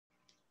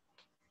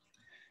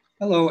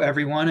Hello,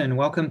 everyone, and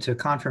welcome to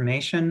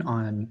confirmation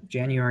on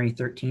January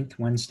 13th,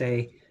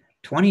 Wednesday,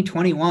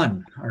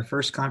 2021, our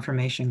first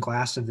confirmation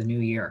class of the new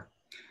year.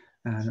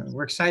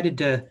 We're excited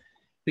to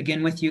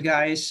begin with you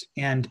guys.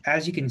 And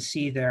as you can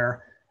see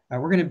there,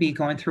 we're going to be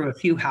going through a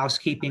few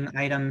housekeeping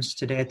items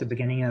today at the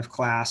beginning of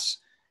class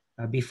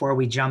before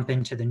we jump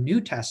into the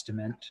New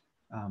Testament.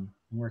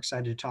 We're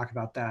excited to talk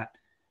about that.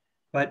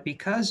 But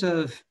because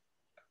of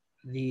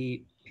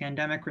the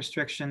pandemic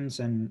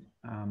restrictions and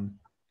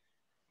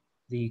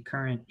the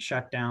current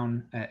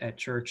shutdown at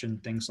church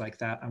and things like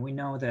that, and we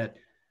know that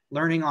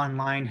learning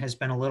online has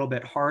been a little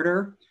bit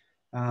harder,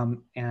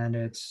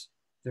 and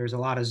there's a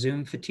lot of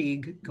Zoom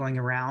fatigue going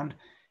around.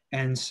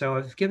 And so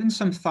I've given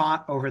some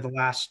thought over the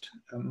last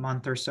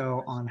month or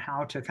so on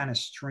how to kind of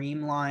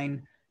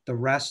streamline the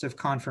rest of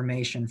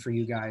confirmation for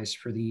you guys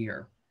for the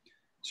year.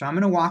 So I'm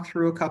going to walk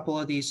through a couple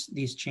of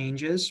these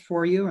changes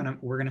for you, and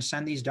we're going to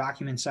send these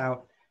documents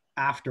out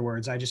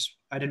afterwards. I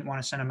didn't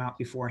want to send them out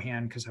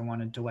beforehand because I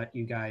wanted to let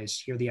you guys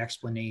hear the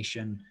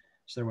explanation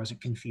so there wasn't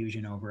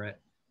confusion over it.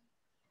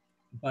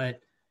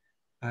 But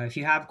if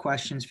you have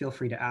questions, feel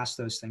free to ask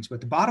those things.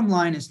 But the bottom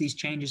line is these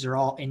changes are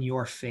all in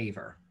your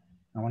favor.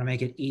 I want to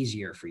make it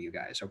easier for you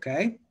guys,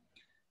 okay?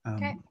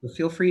 Okay. So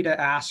feel free to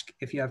ask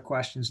if you have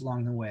questions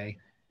along the way.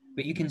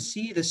 But you can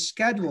see the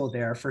schedule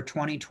there for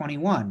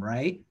 2021,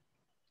 right?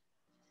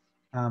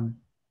 And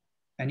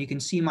you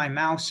can see my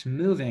mouse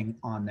moving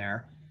on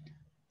there.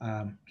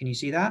 Can you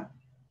see that?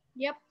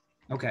 Yep.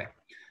 Okay.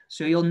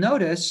 So you'll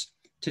notice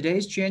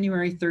today's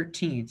January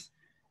 13th,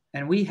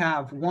 and we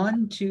have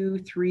 5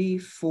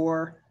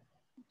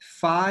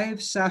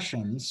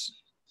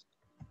 sessions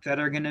that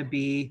are going to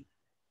be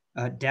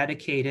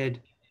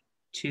dedicated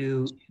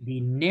to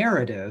the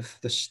narrative,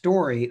 the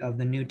story of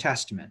the New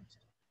Testament.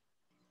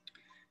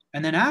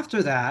 And then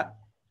after that,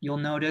 you'll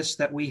notice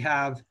that we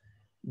have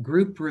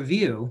group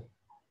review.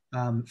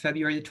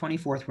 February the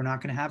 24th, we're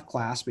not going to have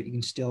class, but you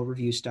can still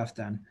review stuff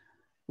then.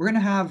 We're going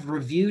to have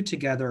review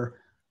together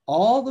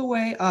all the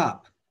way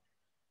up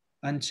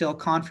until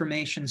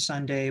Confirmation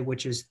Sunday,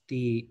 which is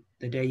the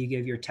day you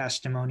give your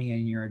testimony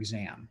and your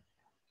exam.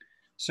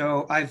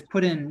 So I've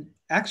put in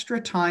extra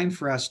time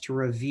for us to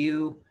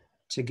review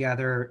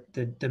together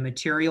the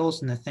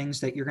materials and the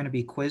things that you're going to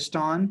be quizzed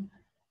on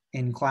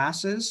in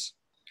classes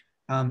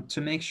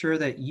to make sure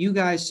that you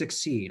guys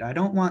succeed. I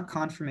don't want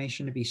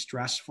confirmation to be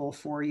stressful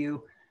for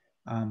you.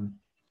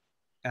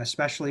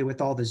 Especially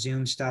with all the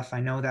Zoom stuff. I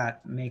know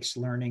that makes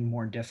learning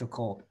more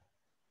difficult.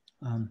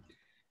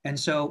 And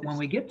so when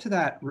we get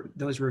to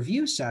those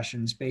review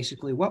sessions,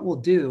 basically what we'll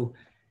do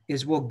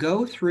is we'll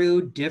go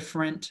through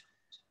different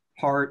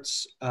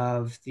parts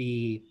of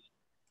the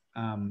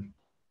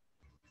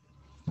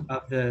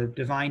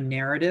divine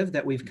narrative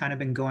that we've kind of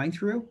been going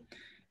through.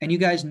 And you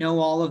guys know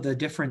all of the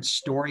different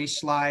story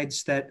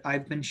slides that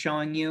I've been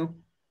showing you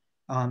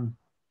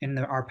in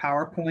our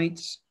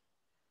PowerPoints.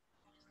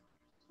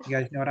 You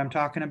guys know what I'm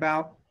talking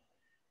about?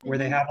 Where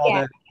they have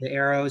all the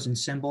arrows and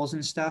symbols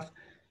and stuff.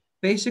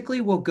 Basically,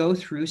 we'll go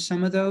through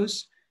some of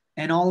those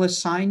and I'll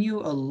assign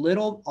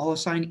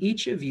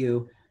each of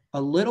you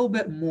a little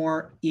bit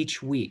more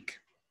each week.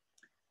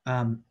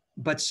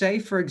 But say,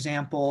 for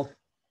example,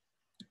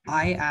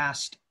 I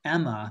asked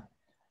Emma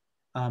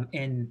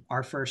in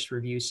our first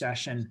review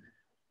session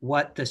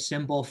what the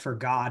symbol for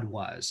God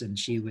was. And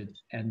she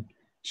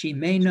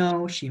may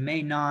know, she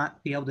may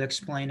not be able to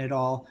explain it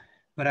all.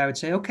 But I would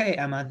say, okay,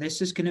 Emma,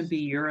 this is going to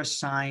be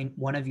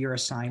one of your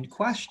assigned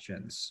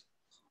questions.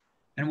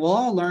 And we'll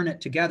all learn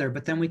it together,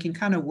 but then we can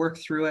kind of work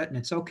through it. And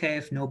it's okay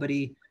if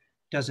nobody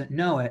doesn't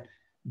know it,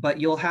 but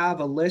you'll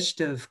have a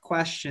list of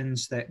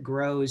questions that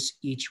grows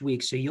each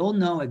week. So you'll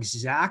know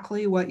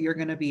exactly what you're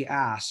going to be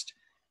asked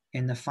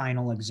in the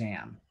final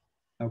exam.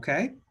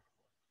 Okay?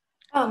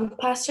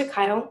 Pastor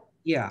Kyle.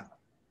 Yeah.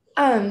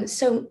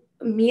 So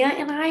Mia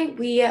and I,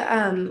 we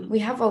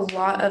have a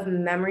lot of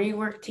memory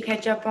work to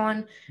catch up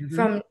on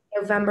from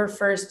November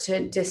 1st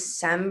to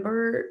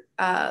December.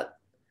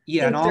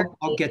 Yeah, and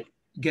I'll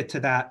get to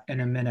that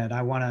in a minute.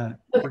 We're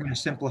going to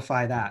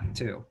simplify that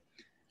too.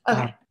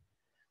 Okay.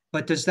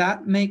 But does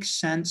that make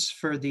sense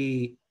for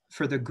the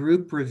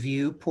group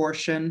review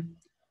portion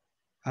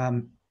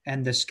and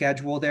the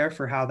schedule there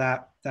for how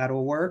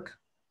that'll work?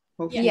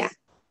 Hopefully? Yeah.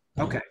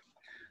 Okay.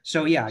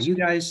 So yeah, you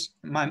guys,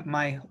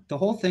 the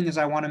whole thing is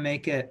I want to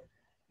make it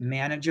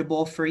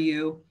manageable for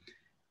you.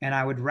 And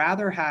I would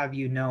rather have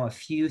you know a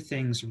few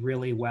things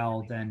really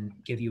well than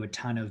give you a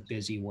ton of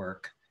busy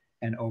work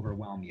and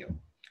overwhelm you.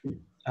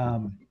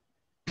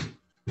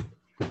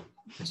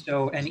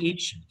 So, and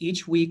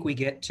each week we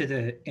get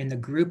to in the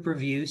group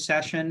review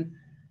session,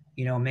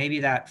 maybe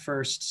that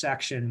first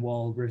section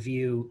will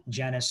review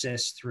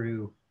Genesis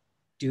through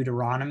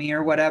Deuteronomy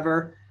or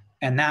whatever.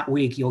 And that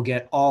week you'll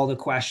get all the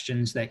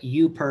questions that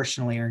you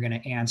personally are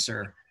going to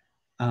answer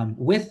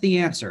with the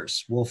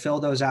answers. We'll fill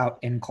those out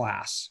in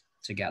class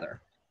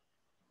together.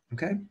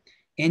 Okay.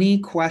 Any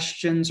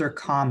questions or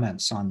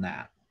comments on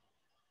that?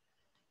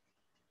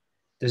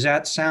 Does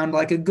that sound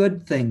like a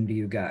good thing to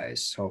you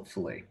guys,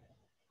 hopefully?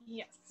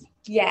 Yes.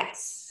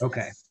 Yes.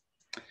 Okay.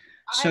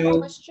 I have a So,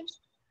 question.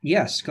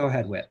 yes, go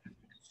ahead, Whit.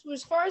 So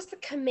as far as the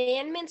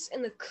commandments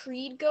and the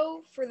creed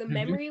go for the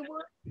memory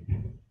work,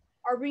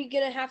 are we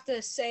going to have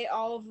to say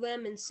all of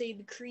them and say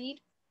the creed?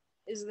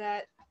 Is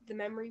that the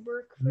memory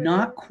work?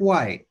 Not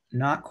quite,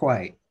 not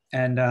quite.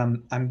 And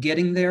I'm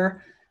getting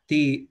there.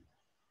 That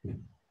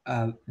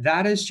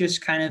is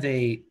just kind of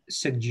a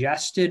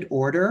suggested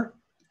order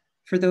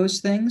for those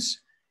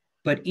things.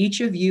 But each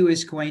of you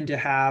is going to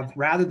have,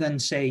 rather than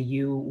say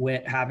you,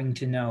 Whit, having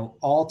to know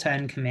all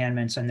 10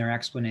 commandments and their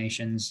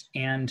explanations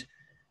and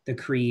the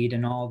creed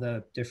and all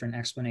the different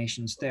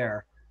explanations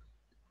there,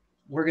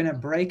 we're going to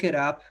break it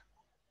up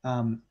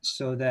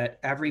so that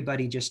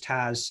everybody just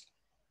has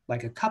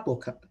like a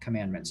couple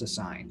commandments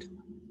assigned.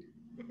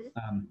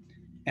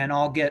 And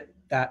I'll get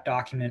that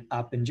document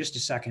up in just a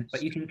second,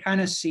 but you can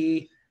kind of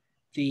see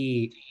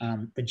the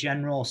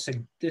general,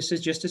 this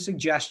is just a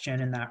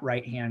suggestion in that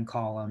right-hand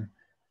column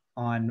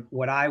on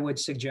what I would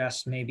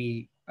suggest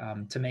maybe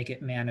to make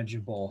it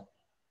manageable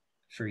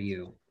for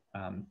you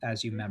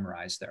as you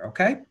memorize there,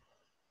 okay?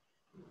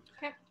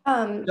 Okay.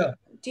 So,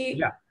 do you,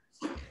 yeah.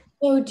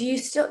 So do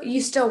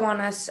you still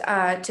want us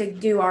to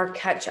do our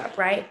catch up,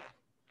 right?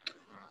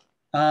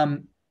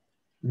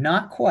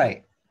 Not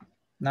quite,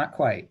 not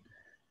quite.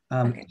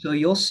 Okay. So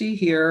you'll see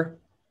here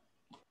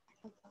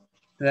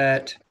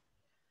that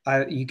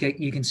you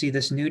can see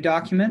this new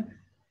document.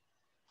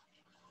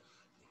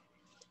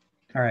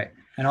 All right,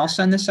 and I'll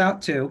send this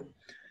out too.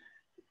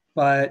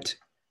 But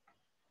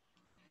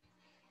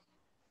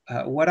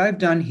what I've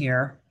done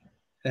here,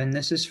 and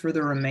this is for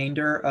the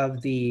remainder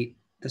of the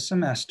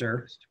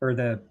semester or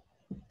the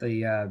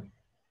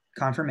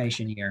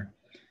confirmation year,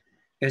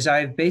 is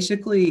I've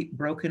basically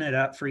broken it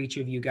up for each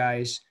of you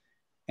guys,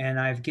 and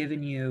I've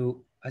given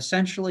you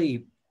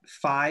essentially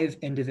 5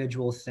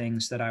 individual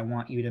things that I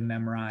want you to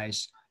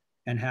memorize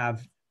and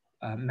have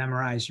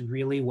memorized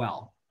really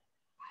well.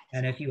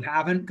 And if you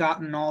haven't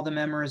gotten all the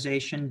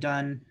memorization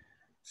done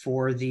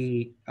for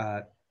the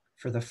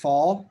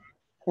fall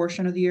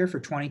portion of the year for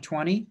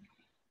 2020,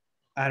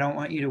 I don't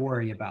want you to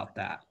worry about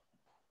that.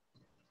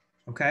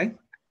 Okay?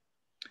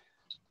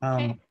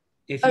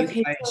 If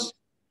you guys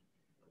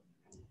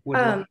would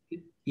like,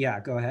 yeah,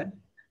 go ahead.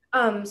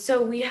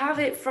 So we have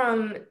it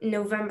from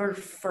November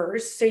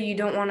 1st, so you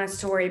don't want us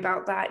to worry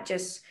about that.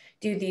 Just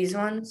do these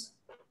ones.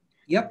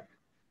 Yep.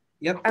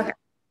 Okay.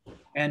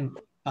 And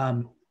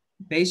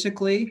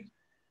basically,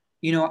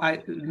 you know,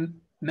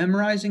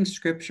 memorizing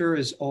scripture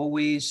is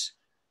always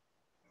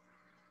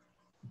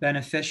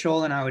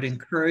beneficial, and I would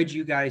encourage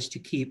you guys to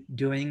keep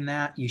doing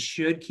that. You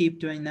should keep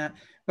doing that.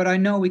 But I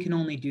know we can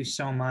only do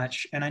so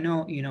much. And I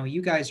know, you know,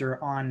 you guys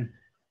are on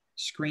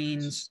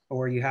screens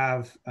or you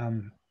have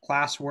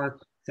classwork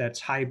that's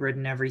hybrid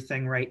and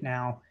everything right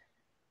now.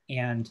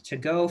 And to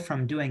go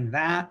from doing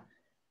that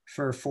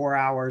for 4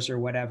 hours or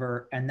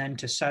whatever, and then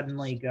to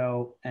suddenly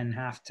go and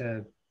have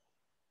to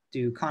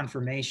do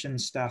confirmation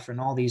stuff and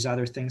all these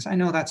other things, I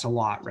know that's a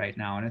lot right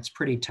now and it's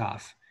pretty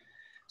tough.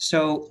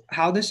 So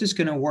how this is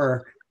going to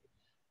work,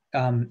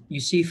 you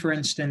see, for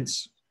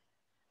instance,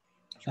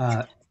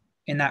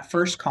 in that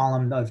first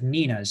column of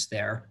Nina's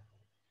there,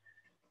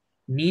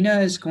 Nina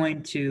is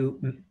going to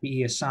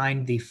be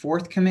assigned the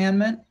 4th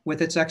commandment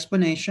with its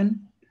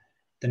explanation,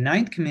 the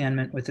 9th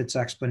commandment with its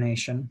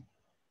explanation,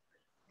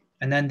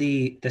 and then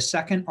the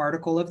second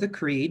article of the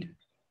creed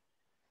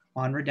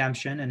on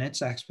redemption and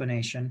its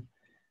explanation,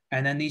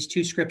 and then these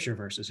 2 scripture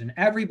verses. And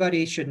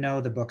everybody should know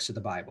the books of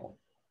the Bible.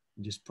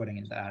 I'm just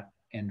putting that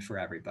in for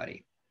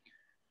everybody.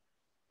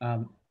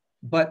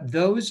 But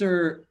those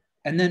are,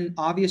 and then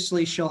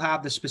obviously she'll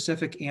have the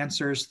specific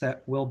answers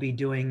that we'll be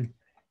doing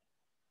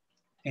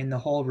in the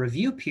whole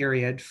review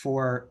period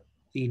for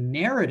the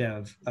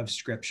narrative of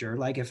scripture.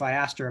 Like if I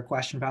asked her a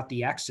question about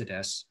the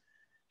Exodus,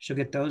 she'll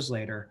get those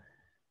later.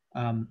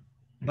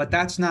 But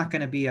that's not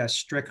going to be a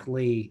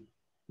strictly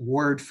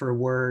word for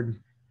word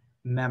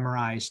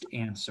memorized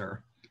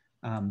answer.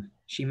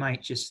 She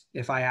might just,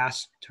 if I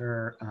asked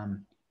her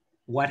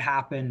what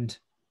happened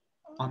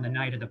on the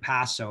night of the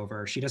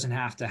Passover, she doesn't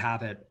have to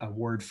have it a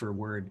word for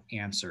word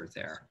answer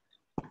there.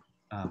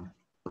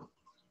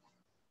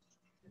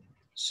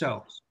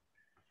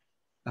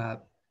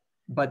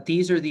 But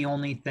these are the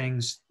only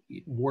things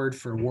word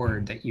for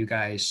word that you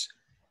guys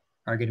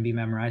are going to be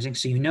memorizing.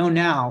 So you know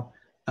now,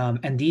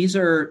 and these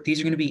are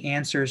going to be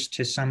answers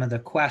to some of the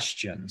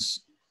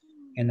questions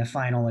in the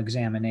final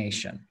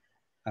examination.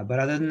 But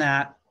other than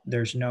that,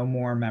 there's no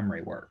more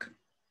memory work.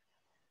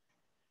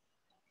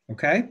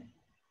 Okay?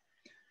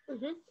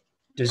 Mm-hmm.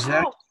 Does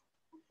that...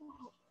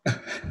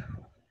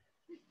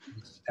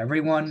 Is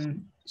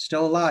everyone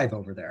still alive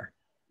over there?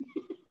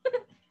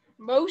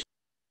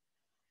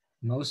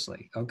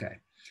 Mostly. Okay.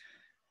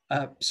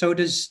 So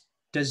does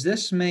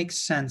this make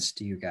sense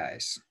to you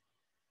guys?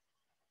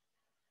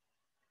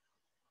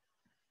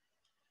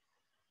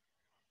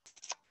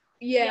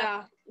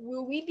 Yeah.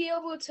 Will we be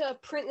able to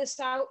print this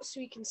out so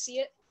we can see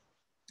it?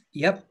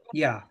 Yep.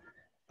 Yeah.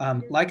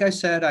 Like I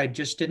said, I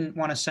just didn't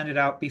want to send it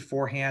out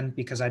beforehand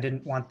because I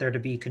didn't want there to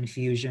be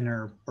confusion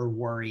or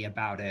worry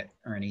about it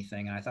or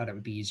anything. And I thought it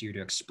would be easier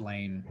to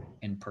explain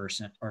in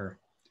person, or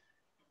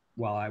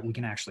we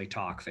can actually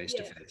talk face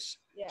to face.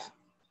 Yeah.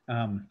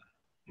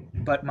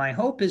 But my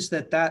hope is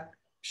that that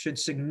should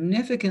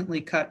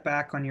significantly cut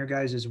back on your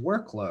guys'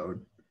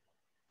 workload,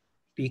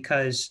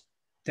 because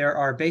there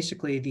are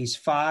basically these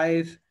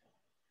 5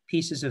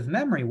 pieces of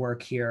memory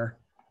work here,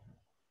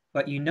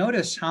 but you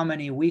notice how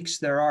many weeks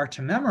there are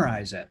to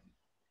memorize it,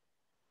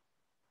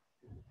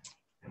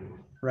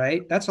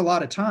 right? That's a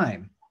lot of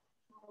time.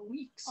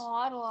 Weeks. A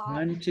lot.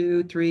 1,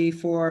 2, 3,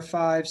 4,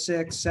 5,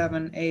 6,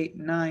 7, 8,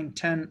 9,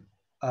 10,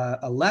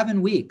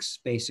 11 weeks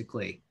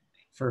basically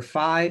for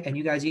 5, and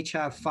you guys each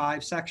have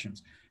 5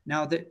 sections.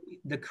 Now the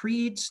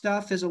creed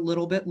stuff is a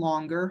little bit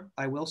longer,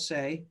 I will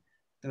say.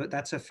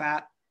 That's a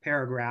fat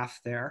paragraph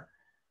there.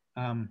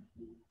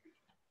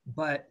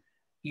 But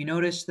you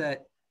notice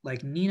that,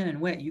 like Nina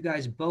and Whit, you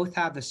guys both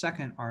have the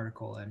second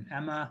article, and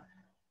Emma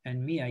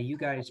and Mia, you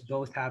guys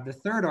both have the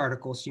third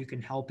article, so you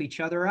can help each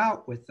other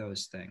out with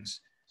those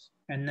things.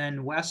 And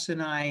then Wes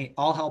and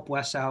I'll help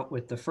Wes out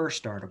with the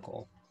first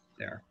article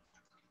there.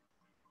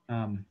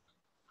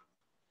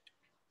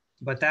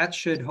 But that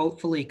should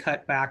hopefully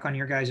cut back on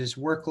your guys'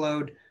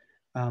 workload.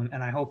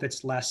 And I hope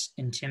it's less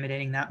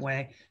intimidating that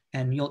way.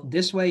 And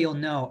this way you'll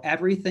know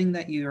everything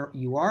that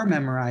you are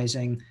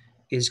memorizing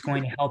is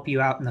going to help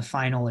you out in the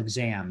final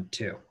exam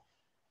too.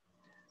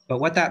 But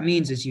what that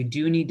means is you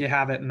do need to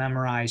have it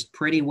memorized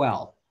pretty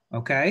well,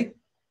 okay?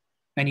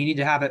 And you need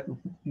to have it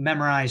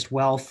memorized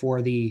well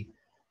for the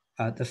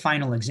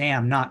final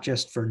exam, not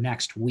just for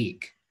next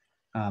week.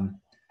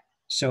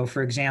 So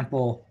for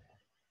example,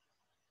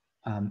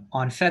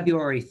 on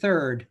February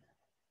 3rd,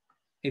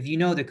 if you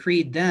know the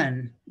creed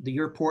then,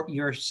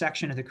 your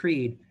section of the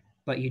creed,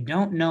 but you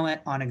don't know it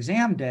on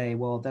exam day,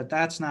 well,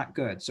 that's not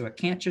good. So it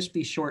can't just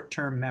be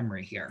short-term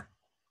memory here.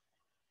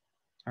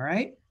 All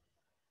right?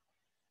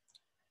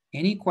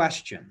 Any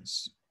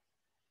questions?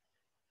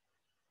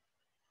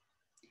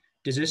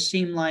 Does this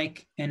seem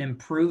like an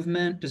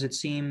improvement? Does it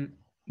seem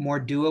more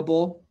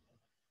doable?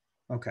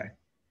 Okay.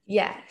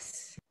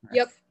 Yes.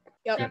 Yep.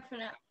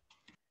 Definitely.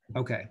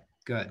 Okay,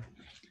 good.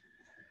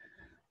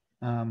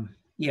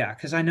 Yeah,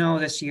 because I know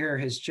this year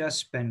has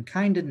just been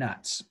kind of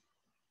nuts.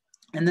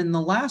 And then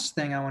the last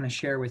thing I want to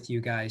share with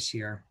you guys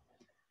here,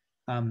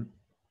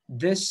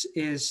 these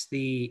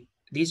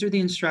are the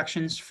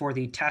instructions for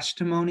the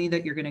testimony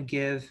that you're going to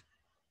give.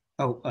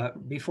 Oh,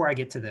 before I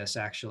get to this,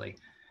 actually.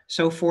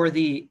 So for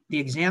the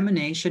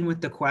examination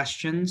with the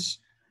questions,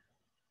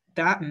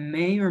 that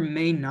may or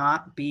may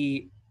not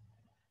be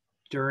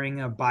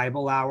during a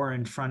Bible hour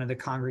in front of the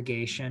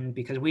congregation,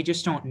 because we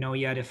just don't know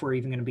yet if we're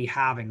even going to be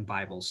having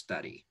Bible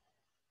study.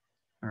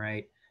 All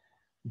right.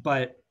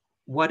 But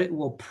what it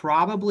will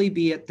probably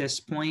be at this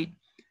point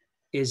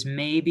is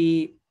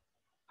maybe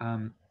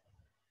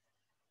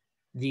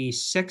the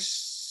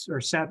 7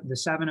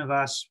 of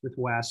us with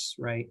Wes,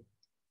 right?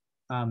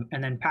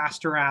 And then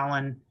Pastor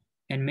Allen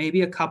and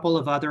maybe a couple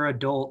of other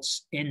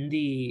adults in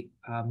the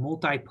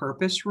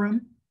multi-purpose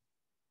room.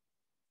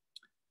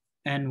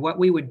 And what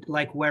we would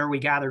like, where we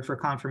gathered for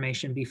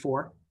confirmation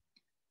before.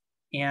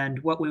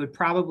 And what we would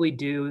probably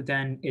do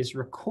then is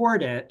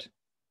record it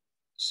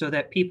so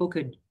that people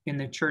in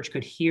the church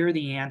could hear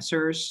the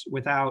answers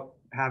without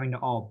having to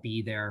all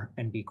be there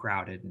and be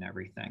crowded and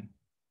everything.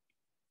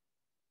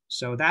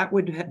 So that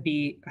would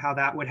be how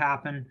that would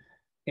happen.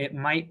 It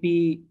might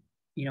be,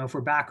 if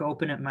we're back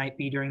open, it might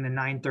be during the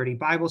 9:30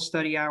 Bible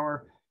study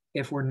hour.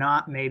 If we're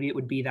not, maybe it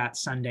would be that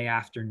Sunday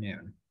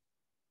afternoon.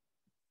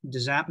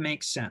 Does that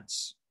make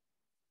sense?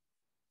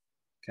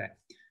 Okay,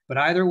 but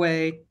either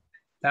way,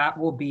 that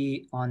will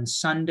be on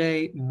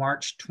Sunday,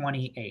 March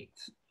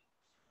 28th,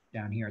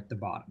 down here at the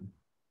bottom.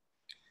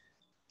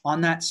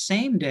 On that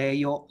same day,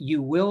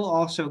 you will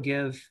also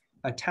give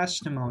a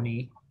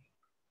testimony.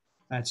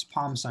 That's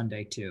Palm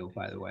Sunday too,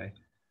 by the way,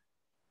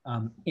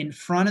 in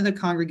front of the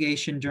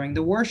congregation during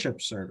the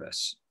worship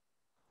service.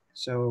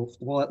 So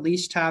we'll at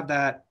least have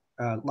that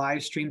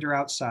live streamed or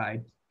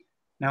outside.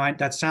 Now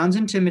that sounds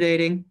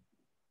intimidating.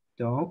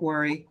 Don't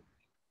worry.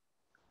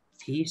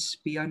 Peace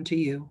be unto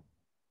you.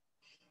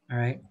 All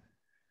right.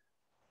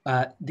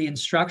 The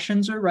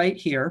instructions are right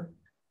here,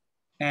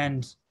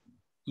 and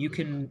you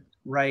can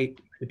write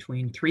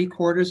between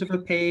 3/4 of a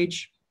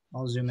page.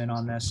 I'll zoom in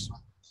on this,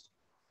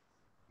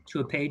 to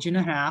a page and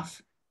a half.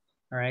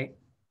 All right.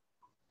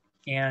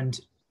 And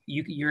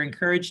you're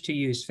encouraged to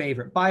use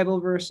favorite Bible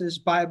verses,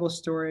 Bible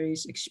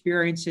stories,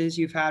 experiences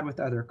you've had with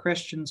other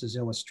Christians as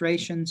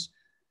illustrations,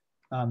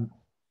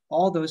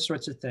 all those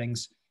sorts of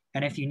things.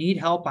 And if you need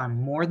help, I'm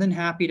more than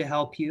happy to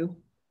help you.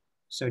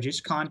 So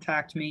just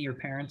contact me. Your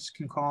parents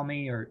can call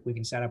me, or we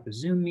can set up a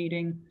Zoom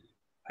meeting.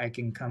 I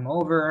can come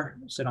over,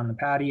 sit on the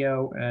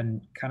patio,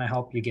 and kind of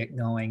help you get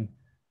going,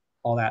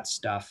 all that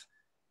stuff.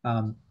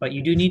 But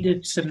you do need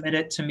to submit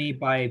it to me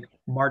by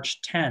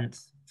March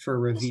 10th for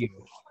review.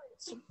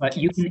 But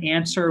you can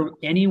answer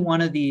any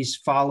one of these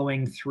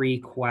following 3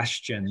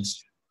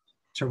 questions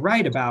to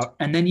write about,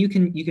 and then you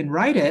can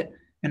write it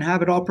and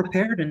have it all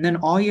prepared, and then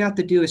all you have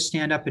to do is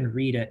stand up and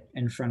read it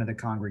in front of the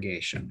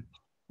congregation.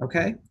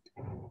 Okay?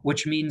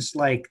 Which means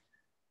like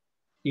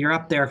you're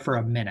up there for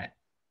a minute.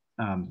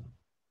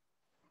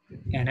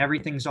 And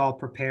everything's all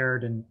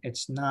prepared, and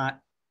it's not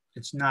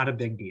a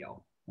big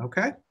deal.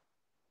 Okay?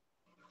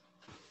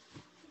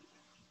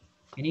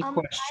 Any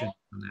questions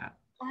on that?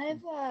 I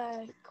have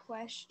a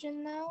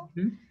question though.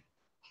 Mhm.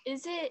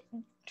 Is it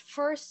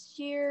first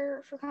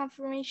year for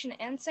confirmation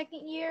and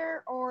second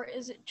year, or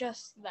is it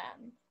just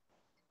them?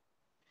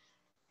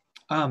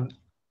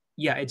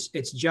 Yeah,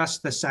 it's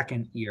just the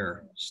second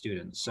year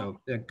students.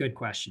 So good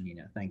question,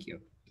 Nina. Thank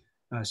you.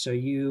 So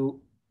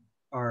you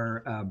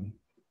are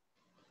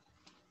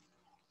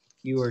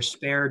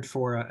spared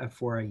for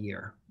a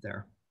year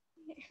there.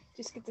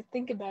 Just get to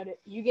think about it.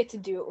 You get to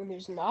do it when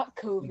there's not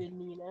COVID,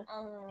 Nina.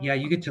 Yeah,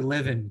 you get to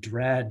live in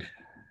dread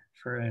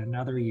for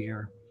another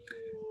year.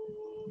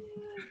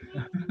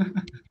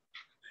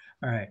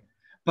 All right,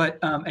 but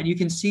and you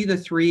can see the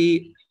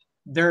three.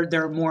 There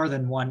are more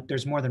than one.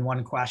 There's more than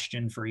one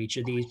question for each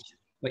of these,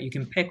 but you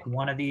can pick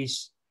one of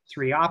these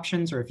three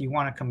options, or if you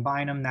want to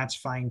combine them, that's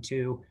fine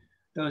too.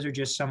 Those are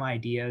just some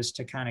ideas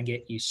to kind of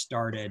get you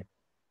started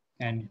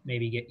and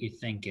maybe get you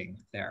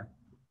thinking there.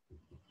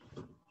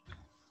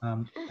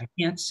 I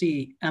can't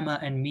see Emma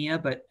and Mia,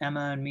 but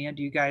Emma and Mia,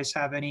 do you guys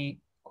have any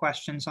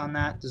questions on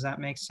that? Does that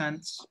make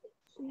sense?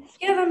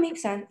 Yeah, that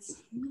makes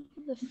sense.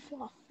 The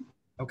fluff.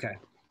 Okay.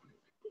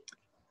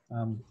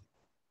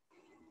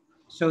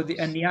 So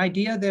the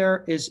idea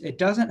there is it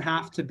doesn't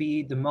have to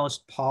be the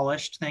most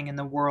polished thing in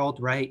the world,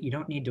 right? You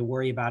don't need to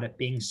worry about it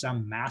being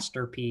some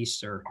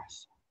masterpiece or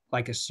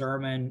like a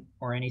sermon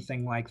or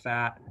anything like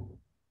that.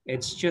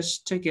 It's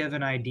just to give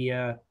an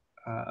idea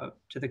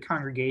to the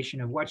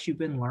congregation of what you've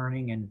been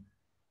learning and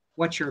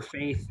what your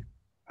faith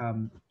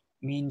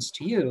means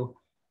to you.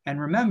 And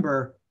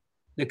remember,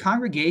 the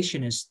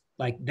congregation is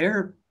like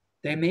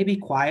they may be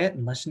quiet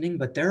and listening,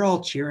 but they're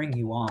all cheering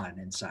you on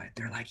inside.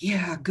 They're like,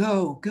 yeah,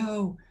 go,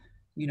 go,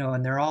 you know,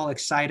 and they're all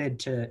excited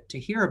to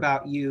hear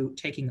about you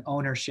taking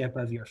ownership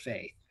of your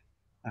faith.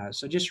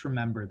 So just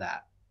remember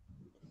that,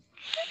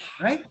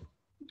 right?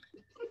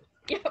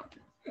 Yep.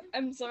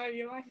 I'm sorry,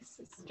 you're my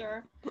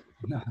sister.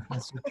 No,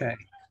 that's okay.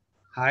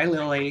 Hi,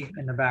 Lily,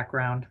 in the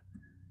background.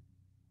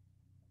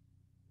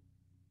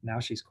 Now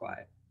she's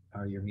quiet.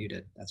 Oh, you're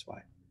muted. That's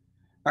why.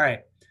 All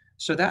right.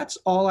 So that's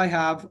all I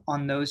have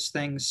on those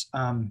things.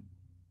 I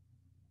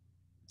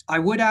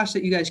would ask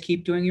that you guys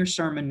keep doing your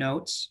sermon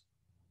notes.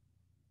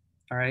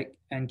 All right.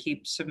 And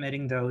keep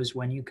submitting those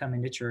when you come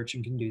into church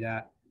and can do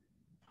that.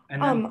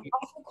 And then I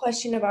have a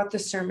question about the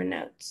sermon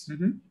notes.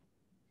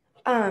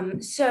 Mm-hmm.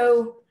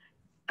 So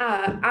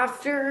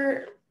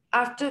after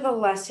the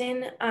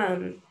lesson,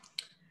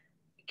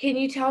 can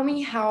you tell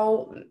me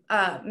how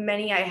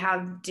many I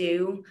have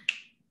due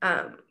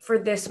for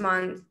this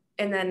month,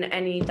 and then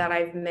any that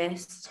I've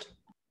missed?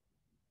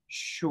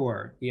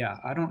 Sure. Yeah.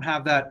 I don't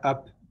have that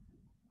up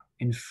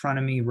in front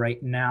of me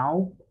right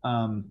now.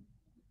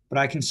 But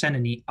I can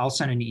I'll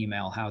send an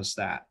email. How's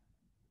that?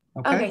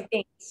 Okay,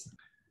 thanks.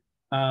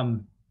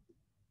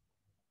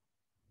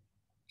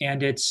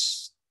 And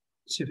it's,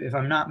 if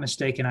I'm not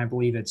mistaken, I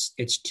believe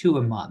it's 2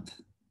 a month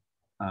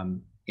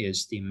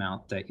is the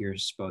amount that you're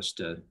supposed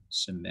to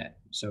submit.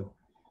 So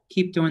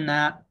keep doing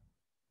that.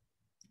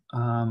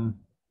 And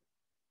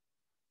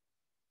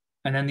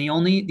then the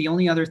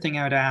only other thing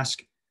I would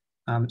ask,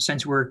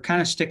 since we're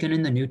kind of sticking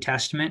in the New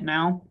Testament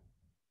now,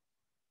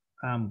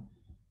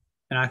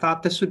 and I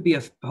thought this would be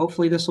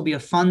hopefully this will be a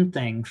fun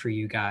thing for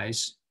you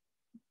guys,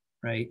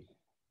 right?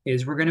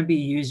 Is we're going to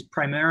be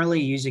primarily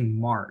using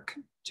Mark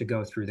to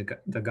go through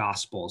the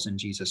Gospels in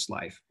Jesus'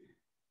 life.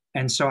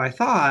 And so I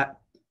thought,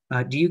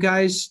 do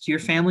your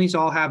families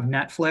all have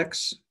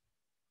Netflix?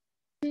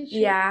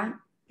 Yeah.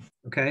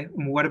 Okay.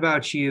 And what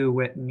about you,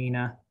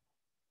 Nina?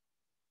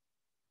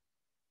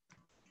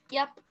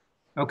 Yep.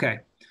 Okay.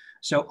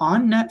 So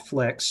on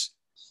Netflix,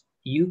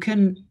 you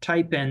can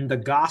type in the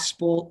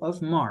Gospel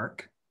of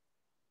Mark.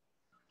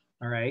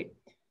 All right.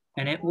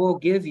 And it will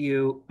give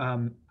you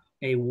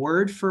a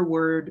word for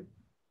word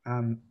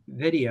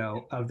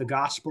video of the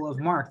Gospel of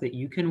Mark that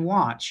you can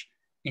watch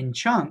in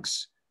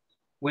chunks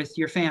with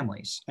your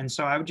families. And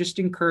so I would just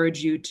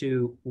encourage you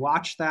to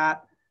watch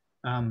that.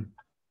 I'm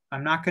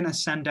not going to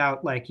send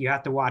out like you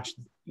have to watch,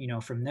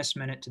 from this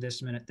minute to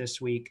this minute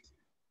this week,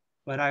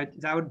 but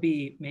that would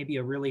be maybe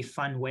a really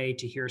fun way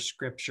to hear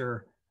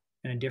scripture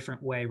in a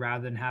different way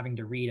rather than having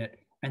to read it.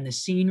 And the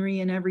scenery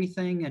and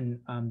everything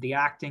and the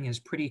acting is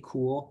pretty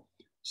cool.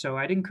 So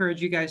I'd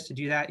encourage you guys to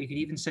do that. You could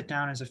even sit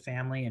down as a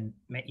family and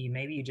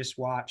maybe you just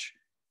watch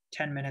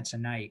 10 minutes a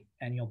night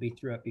and you'll be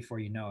through it before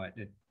you know it.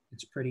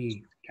 It's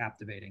pretty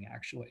captivating,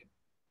 actually.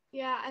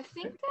 Yeah, I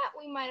think that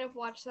we might have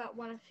watched that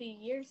one a few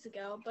years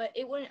ago, but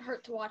it wouldn't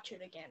hurt to watch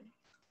it again.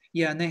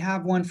 Yeah, and they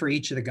have one for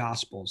each of the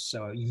Gospels.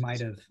 So you might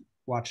have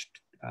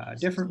watched a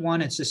different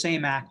one. It's the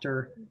same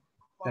actor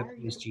that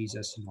plays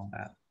Jesus and all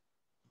that.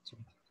 So,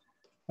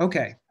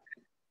 okay.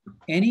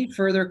 Any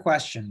further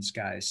questions,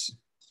 guys?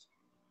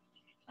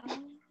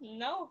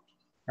 No.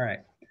 All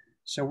right.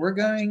 So we're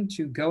going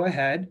to go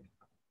ahead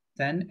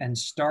then and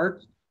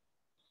start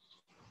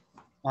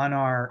on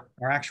our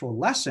actual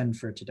lesson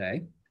for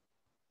today.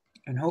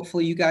 And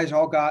hopefully you guys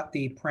all got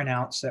the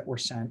printouts that were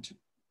sent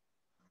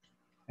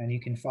and you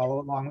can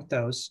follow along with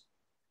those.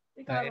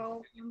 We got all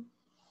of them.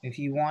 If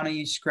you want to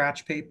use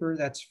scratch paper,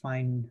 that's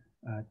fine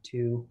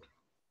too.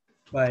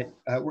 But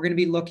we're going to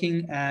be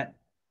looking at,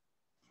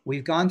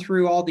 we've gone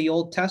through all the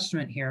Old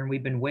Testament here and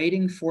we've been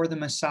waiting for the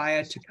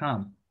Messiah to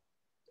come,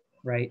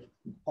 right?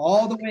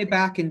 All the way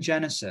back in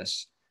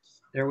Genesis,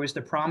 there was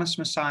the promised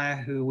Messiah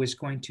who was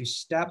going to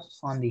step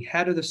on the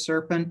head of the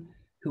serpent,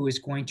 who was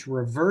going to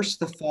reverse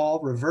the fall,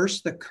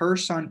 reverse the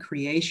curse on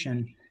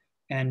creation,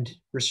 and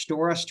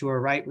restore us to a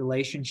right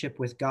relationship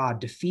with God,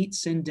 defeat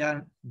sin,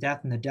 death,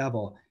 and the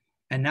devil.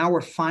 And now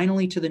we're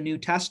finally to the New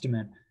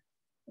Testament.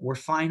 We're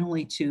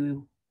finally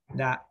to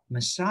that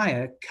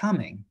Messiah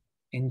coming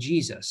in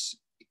Jesus.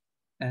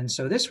 And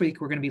so this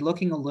week, we're going to be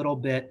looking a little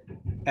bit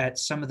at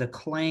some of the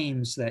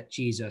claims that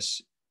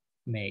Jesus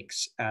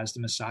makes as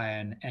the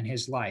Messiah and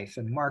his life.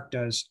 And Mark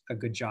does a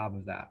good job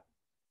of that.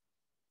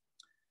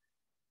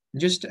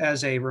 Just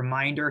as a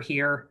reminder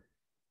here,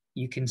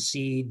 you can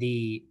see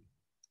the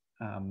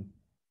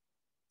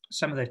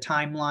some of the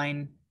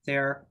timeline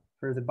there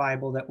for the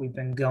Bible that we've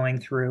been going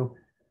through.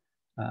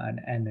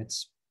 And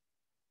it's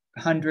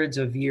hundreds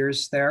of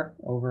years there,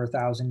 over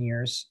 1,000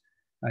 years,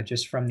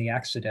 just from the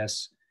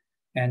Exodus.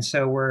 And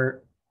so we're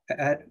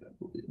at,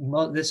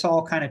 well, this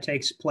all kind of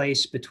takes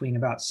place between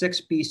about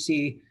 6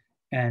 BC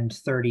and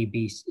 30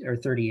 BC or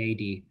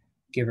 30 AD,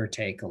 give or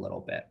take a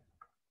little bit.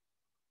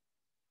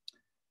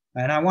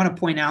 And I want to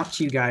point out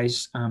to you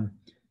guys,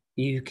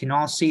 you can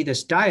all see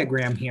this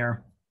diagram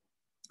here,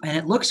 and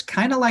it looks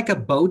kind of like a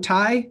bow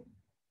tie,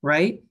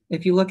 right?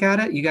 If you look at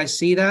it, you guys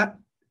see that?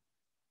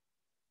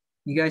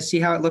 You guys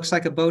see how it looks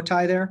like a bow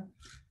tie there?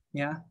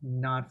 Yeah,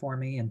 nod for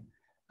me.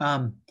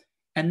 And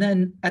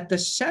then at the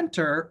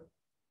center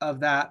of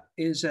that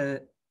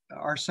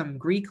are some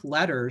Greek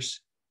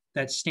letters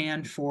that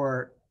stand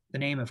for the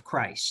name of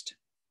Christ.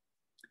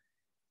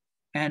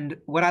 And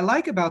what I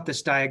like about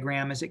this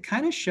diagram is it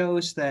kind of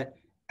shows that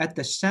at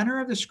the center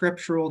of the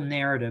scriptural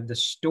narrative, the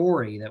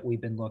story that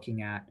we've been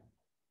looking at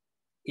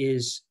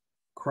is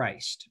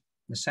Christ,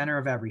 the center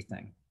of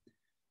everything.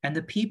 And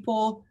the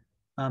people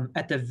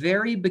at the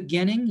very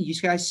beginning, you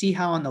guys see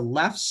how on the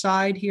left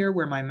side here,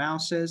 where my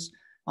mouse is,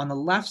 on the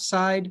left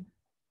side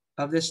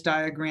of this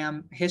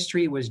diagram,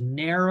 history was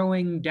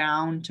narrowing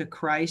down to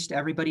Christ.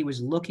 Everybody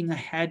was looking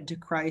ahead to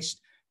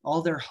Christ.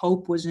 All their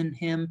hope was in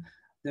him.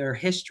 Their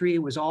history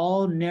was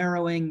all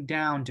narrowing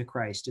down to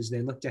Christ as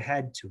they looked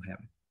ahead to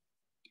him.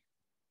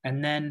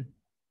 And then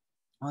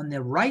on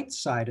the right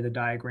side of the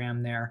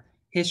diagram there,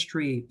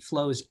 history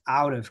flows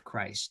out of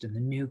Christ and the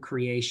new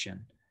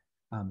creation.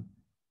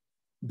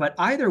 But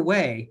either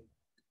way,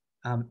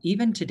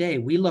 even today,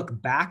 we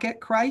look back at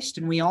Christ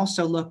and we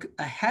also look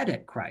ahead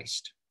at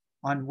Christ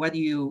on whether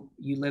you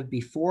live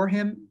before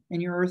him in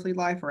your earthly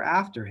life or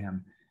after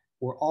him.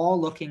 We're all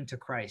looking to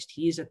Christ.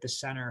 He's at the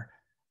center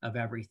of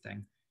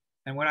everything.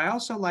 And what I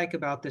also like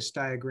about this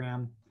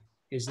diagram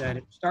is that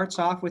it starts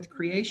off with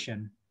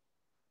creation,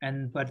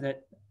 but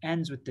it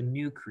ends with the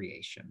new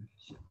creation,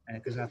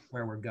 because that's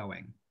where we're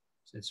going.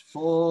 So it's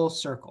full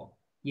circle.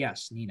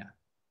 Yes, Nina.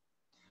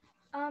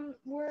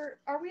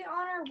 Are we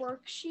on our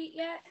worksheet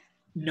yet?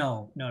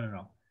 No.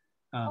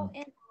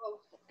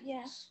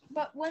 Yes.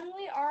 But when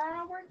we are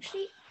on a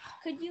worksheet,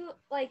 could you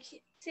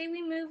say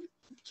we move?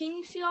 Can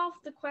you see all of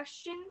the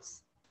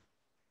questions?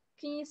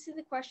 Can you see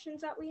the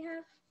questions that we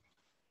have?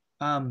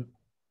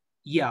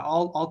 Yeah,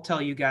 I'll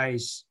tell you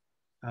guys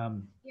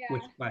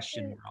which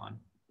question we're on.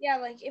 Yeah,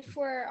 like if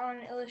we're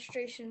on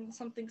illustration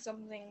something,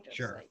 just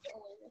sure.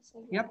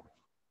 Yep.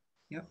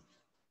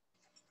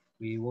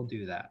 We will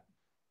do that.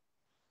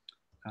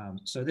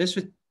 So this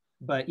would,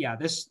 but yeah,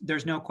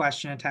 there's no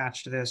question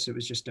attached to this. It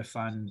was just a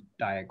fun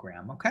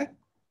diagram. Okay.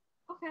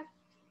 Okay.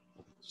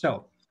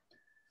 So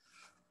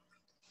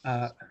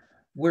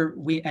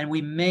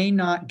we may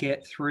not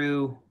get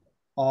through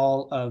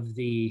all of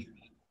the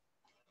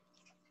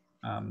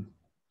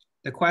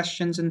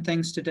questions and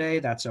things today.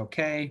 That's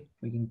okay.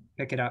 We can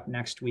pick it up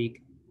next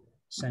week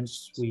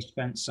since we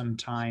spent some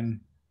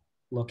time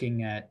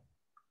looking at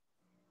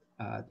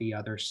the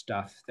other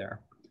stuff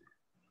there.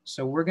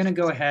 So we're going to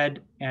go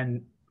ahead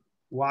and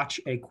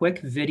watch a quick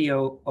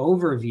video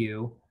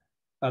overview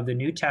of the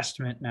New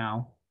Testament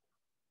now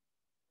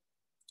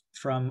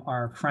from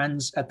our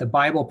friends at the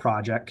Bible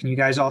Project. Can you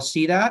guys all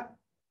see that?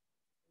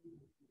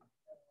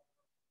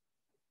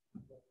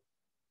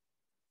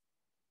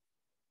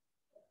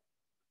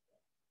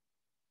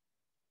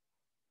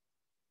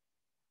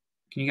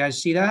 Can you guys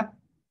see that?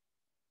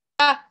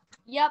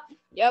 Yep.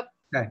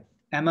 Okay.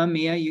 Emma,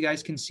 Mia, you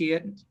guys can see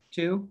it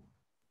too?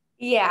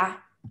 Yeah.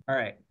 All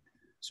right.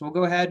 So we'll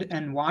go ahead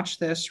and watch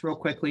this real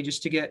quickly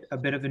just to get a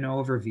bit of an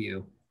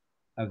overview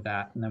of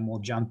that, and then we'll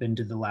jump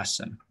into the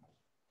lesson.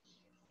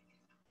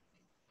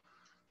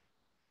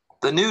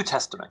 The New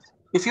Testament,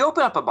 If you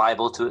open up a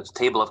Bible to its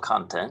table of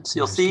contents,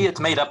 you'll see it's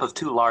made up of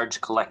two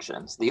large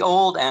collections, the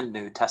Old and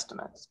New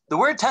Testaments. The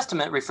word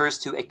testament refers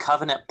to a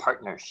covenant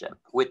partnership,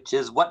 which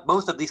is what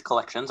both of these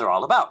collections are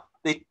all about.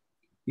 They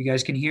You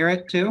guys can hear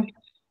it too?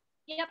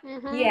 Yep.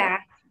 Yeah.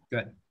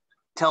 Good.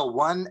 tell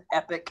one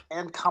epic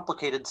and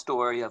complicated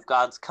story of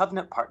God's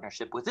covenant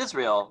partnership with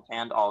Israel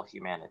and all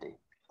humanity.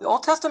 The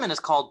Old Testament is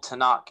called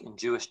Tanakh in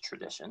Jewish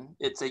tradition.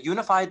 It's a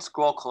unified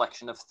scroll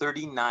collection of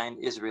 39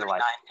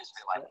 Israelites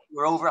that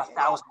were over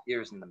 1,000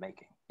 years in the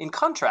making. In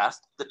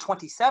contrast, the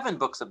 27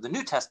 books of the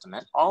New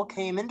Testament all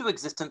came into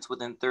existence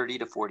within 30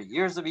 to 40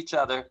 years of each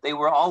other. They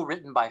were all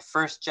written by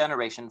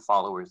first-generation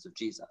followers of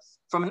Jesus.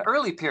 From an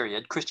early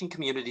period, Christian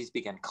communities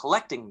began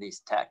collecting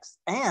these texts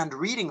and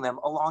reading them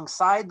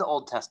alongside the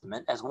Old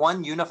Testament as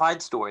one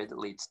unified story that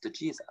leads to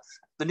Jesus.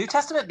 The New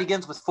Testament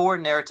begins with 4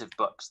 narrative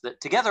books that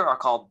together are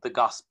called the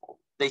Gospel.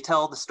 They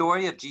tell the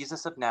story of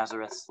Jesus of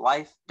Nazareth's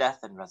life, death,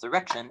 and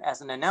resurrection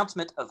as an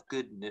announcement of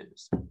good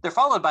news. They're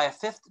followed by a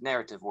 5th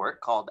narrative work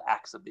called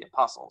Acts of the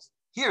Apostles.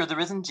 Here, the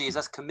risen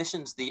Jesus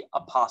commissions the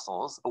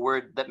apostles, a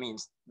word that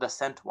means the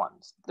sent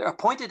ones. They're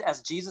appointed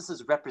as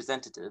Jesus'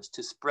 representatives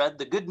to spread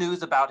the good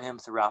news about him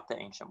throughout the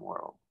ancient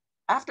world.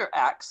 After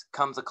Acts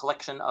comes a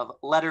collection of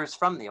letters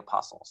from the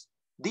apostles.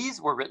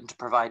 These were written to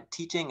provide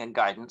teaching and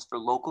guidance for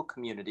local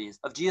communities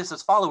of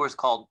Jesus' followers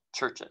called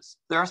churches.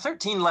 There are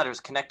 13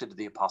 letters connected to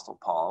the Apostle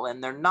Paul,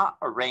 and they're not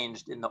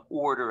arranged in the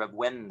order of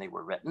when they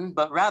were written,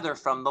 but rather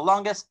from the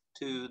longest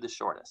to the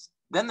shortest.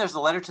 Then there's the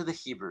letter to the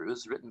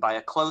Hebrews, written by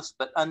a close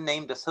but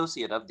unnamed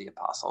associate of the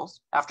apostles.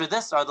 After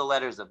this are the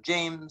letters of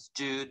James,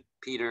 Jude,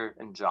 Peter,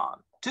 and John.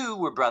 2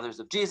 were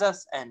brothers of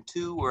Jesus, and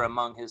 2 were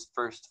among his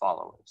first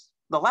followers.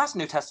 The last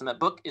New Testament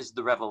book is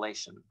the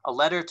Revelation, a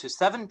letter to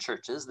 7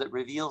 churches that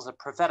reveals a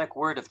prophetic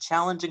word of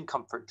challenge and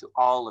comfort to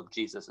all of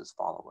Jesus'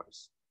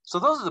 followers. So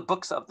those are the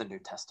books of the New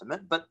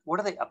Testament, but what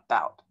are they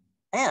about?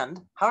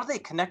 And how do they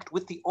connect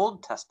with the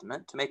Old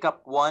Testament to make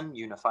up one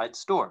unified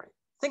story?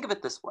 Think of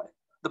it this way.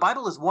 The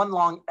Bible is one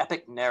long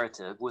epic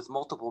narrative with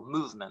multiple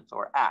movements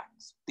or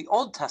acts. The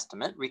Old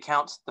Testament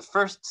recounts the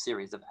first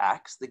series of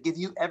acts that give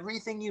you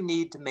everything you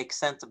need to make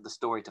sense of the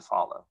story to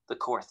follow. The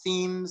core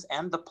themes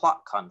and the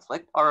plot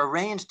conflict are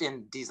arranged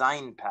in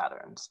design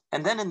patterns.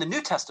 And then in the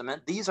New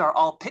Testament, these are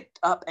all picked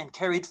up and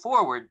carried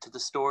forward to the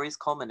story's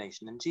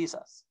culmination in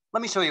Jesus.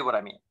 Let me show you what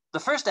I mean. The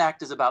first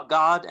act is about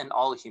God and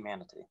all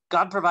humanity.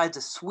 God provides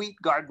a sweet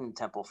garden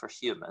temple for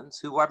humans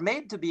who are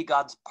made to be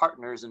God's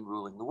partners in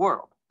ruling the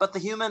world. But the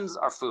humans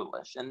are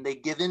foolish, and they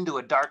give in to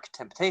a dark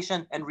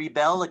temptation and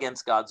rebel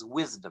against God's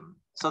wisdom.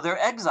 So they're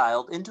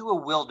exiled into a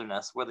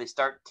wilderness where they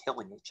start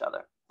killing each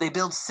other. They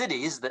build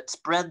cities that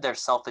spread their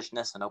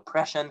selfishness and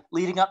oppression,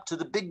 leading up to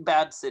the big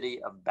bad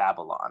city of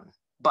Babylon.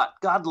 But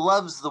God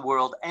loves the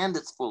world and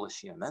its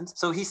foolish humans,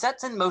 so he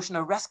sets in motion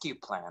a rescue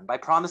plan by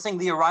promising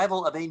the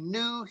arrival of a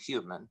new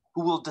human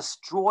who will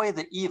destroy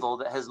the evil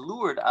that has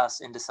lured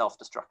us into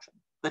self-destruction.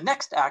 The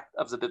next act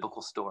of the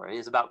biblical story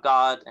is about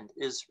God and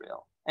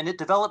Israel, and it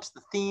develops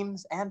the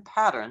themes and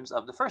patterns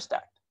of the first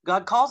act.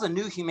 God calls a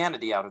new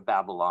humanity out of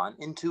Babylon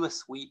into a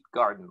sweet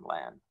garden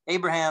land.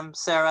 Abraham,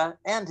 Sarah,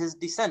 and his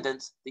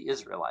descendants, the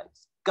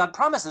Israelites. God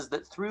promises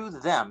that through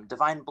them,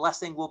 divine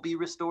blessing will be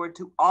restored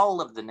to all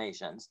of the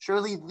nations.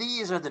 Surely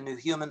these are the new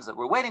humans that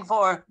we're waiting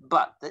for,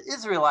 but the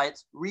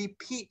Israelites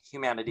repeat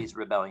humanity's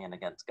rebellion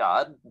against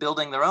God,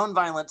 building their own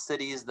violent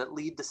cities that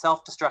lead to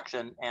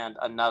self-destruction and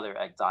another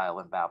exile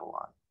in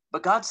Babylon.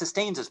 But God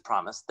sustains his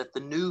promise that the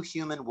new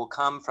human will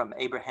come from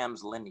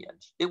Abraham's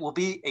lineage. It will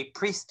be a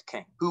priest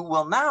king who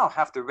will now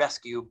have to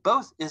rescue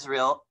both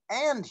Israel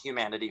and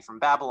humanity from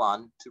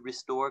Babylon to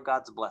restore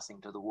God's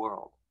blessing to the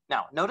world.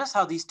 Now, notice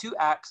how these 2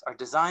 acts are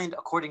designed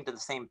according to the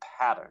same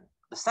pattern.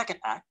 The second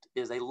act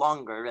is a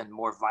longer and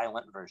more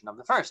violent version of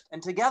the first,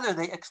 and together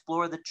they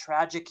explore the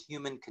tragic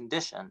human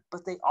condition,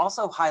 but they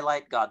also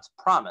highlight God's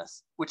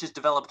promise, which is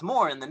developed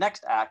more in the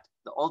next act,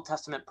 the Old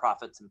Testament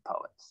prophets and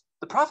poets.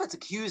 The prophets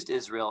accused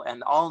Israel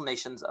and all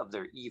nations of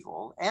their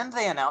evil, and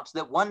they announced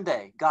that one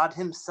day God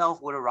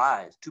himself would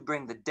arise to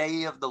bring the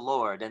day of the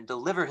Lord and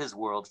deliver his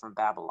world from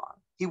Babylon.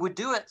 He would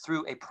do it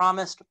through a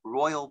promised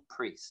royal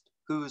priest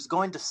who's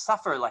going to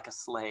suffer like a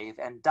slave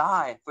and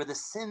die for the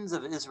sins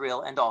of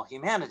Israel and all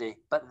humanity,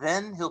 but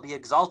then he'll be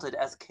exalted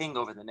as king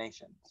over the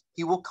nations.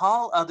 He will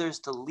call others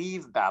to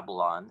leave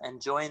Babylon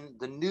and join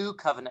the new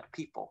covenant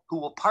people who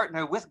will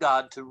partner with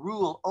God to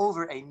rule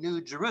over a new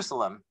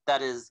Jerusalem,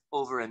 that is,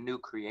 over a new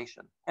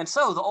creation. And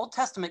so the Old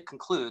Testament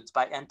concludes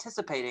by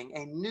anticipating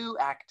a new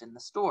act in the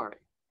story.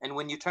 And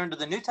when you turn to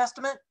the New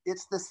Testament,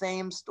 it's the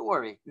same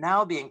story,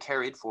 now being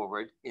carried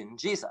forward in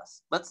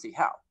Jesus. Let's see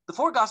how. The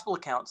 4 gospel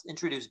accounts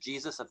introduce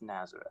Jesus of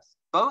Nazareth,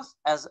 both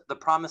as the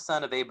promised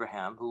son of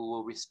Abraham who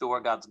will restore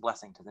God's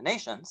blessing to the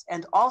nations,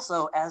 and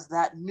also as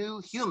that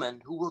new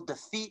human who will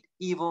defeat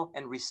evil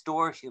and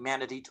restore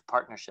humanity to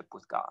partnership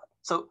with God.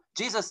 So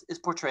Jesus is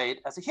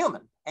portrayed as a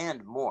human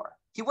and more.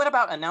 He went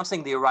about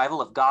announcing the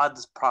arrival of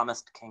God's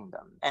promised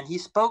kingdom, and he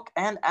spoke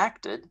and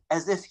acted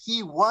as if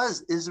he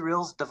was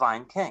Israel's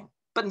divine king.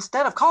 But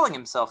instead of calling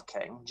himself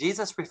king,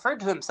 Jesus referred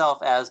to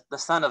himself as the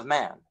Son of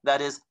Man,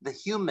 that is, the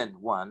human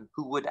one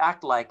who would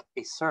act like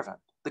a servant.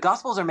 The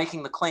Gospels are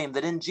making the claim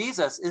that in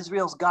Jesus,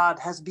 Israel's God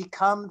has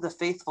become the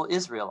faithful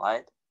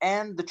Israelite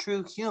and the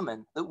true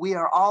human that we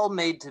are all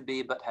made to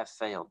be but have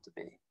failed to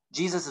be.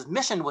 Jesus'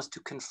 mission was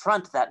to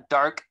confront that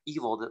dark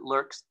evil that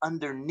lurks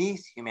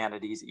underneath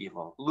humanity's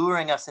evil,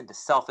 luring us into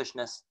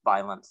selfishness,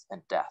 violence,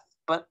 and death.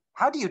 But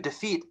how do you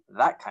defeat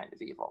that kind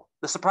of evil?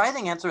 The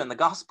surprising answer in the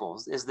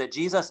Gospels is that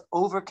Jesus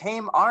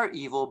overcame our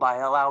evil by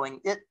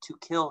allowing it to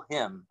kill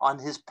him on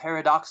his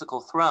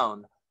paradoxical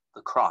throne,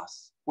 the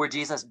cross, where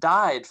Jesus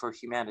died for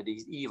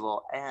humanity's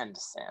evil and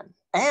sin.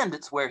 And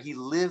it's where he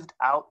lived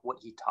out what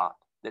he taught,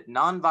 that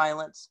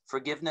nonviolence,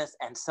 forgiveness,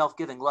 and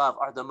self-giving love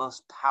are the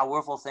most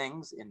powerful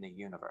things in the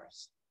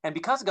universe. And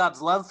because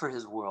God's love for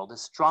his world is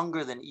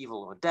stronger than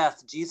evil or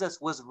death, Jesus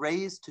was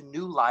raised to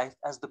new life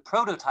as the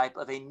prototype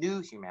of a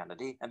new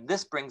humanity, and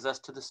this brings us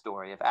to the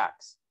story of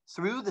Acts.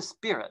 Through the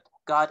Spirit,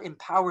 God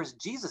empowers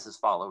Jesus'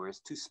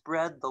 followers to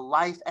spread the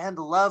life and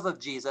love of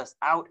Jesus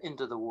out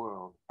into the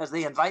world as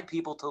they invite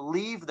people to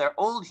leave their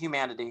old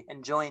humanity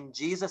and join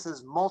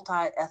Jesus'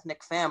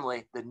 multi-ethnic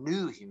family, the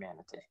new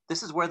humanity.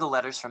 This is where the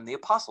letters from the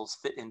apostles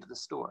fit into the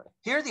story.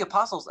 Here, the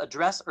apostles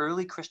address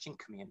early Christian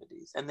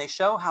communities, and they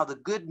show how the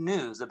good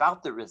news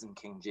about the risen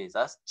King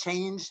Jesus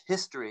changed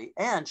history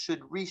and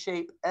should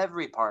reshape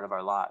every part of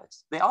our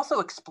lives. They also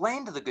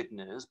explained the good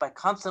news by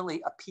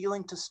constantly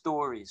appealing to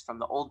stories from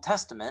the Old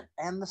Testament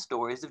and the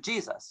stories of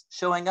Jesus,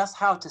 showing us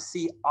how to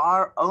see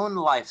our own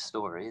life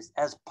stories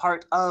as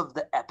part of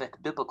the epic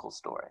biblical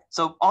story.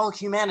 So all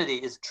humanity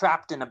is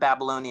trapped in a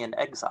Babylonian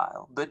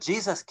exile, but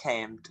Jesus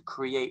came to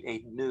create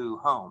a new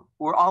home.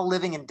 We're all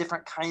living in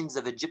different kinds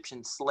of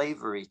Egyptian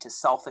slavery to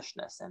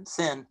selfishness and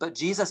sin, but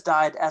Jesus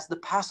died as the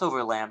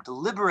Passover lamb to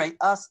liberate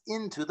us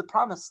into the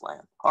promised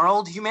land. Our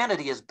old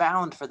humanity is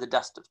bound for the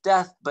dust of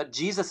death, but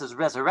Jesus'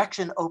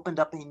 resurrection opened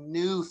up a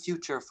new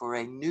future for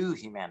a new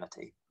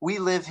humanity. We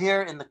live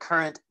here in the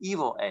current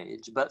evil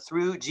age, but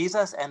through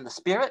Jesus and the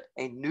Spirit,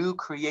 a new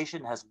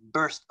creation has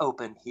burst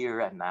open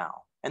here and now.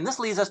 And this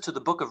leads us to the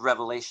book of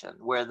Revelation,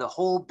 where the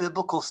whole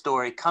biblical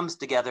story comes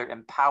together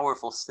in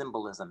powerful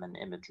symbolism and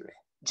imagery.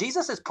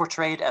 Jesus is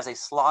portrayed as a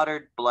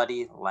slaughtered,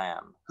 bloody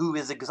lamb who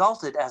is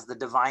exalted as the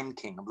divine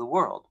king of the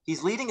world.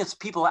 He's leading his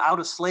people out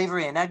of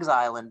slavery and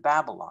exile in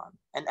Babylon.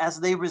 And as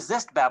they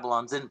resist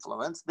Babylon's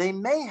influence, they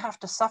may have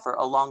to suffer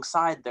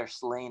alongside their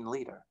slain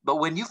leader. But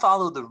when you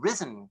follow the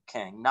risen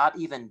king, not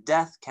even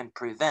death can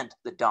prevent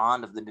the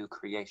dawn of the new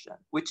creation,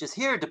 which is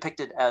here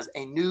depicted as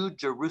a new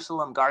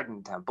Jerusalem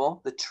garden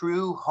temple, the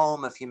true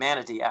home of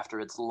humanity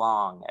after its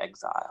long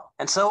exile.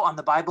 And so on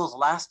the Bible's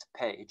last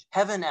page,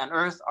 heaven and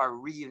earth are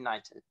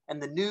reunited,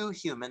 and the new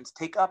humans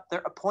take up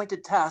their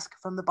appointed task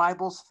from the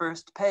Bible's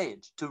first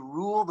page, to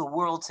rule the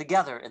world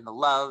together in the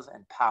love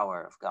and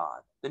power of God.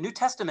 The New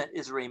Testament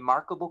is a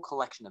remarkable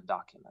collection of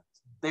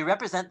documents. They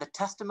represent the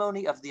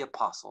testimony of the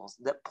apostles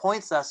that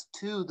points us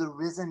to the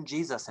risen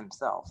Jesus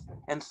himself.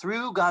 And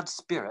through God's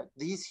Spirit,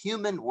 these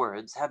human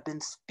words have been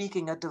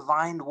speaking a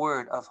divine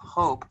word of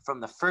hope from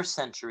the first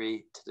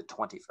century to the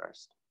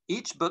 21st.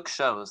 Each book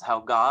shows how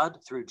God,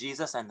 through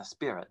Jesus and the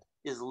Spirit,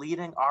 is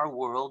leading our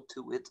world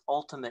to its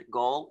ultimate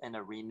goal in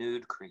a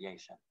renewed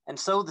creation. And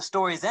so the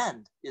story's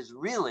end is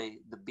really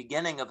the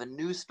beginning of a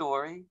new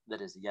story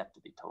that is yet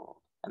to be told.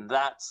 And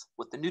that's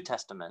what the New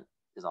Testament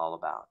is all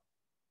about.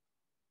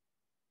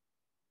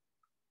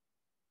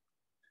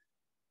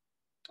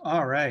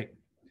 All right.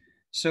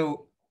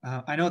 So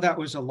I know that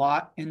was a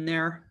lot in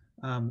there,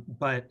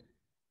 but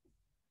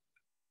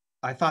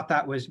I thought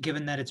that was,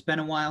 given that it's been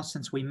a while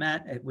since we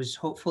met, it was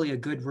hopefully a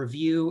good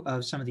review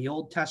of some of the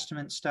Old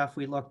Testament stuff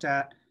we looked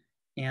at.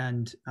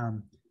 And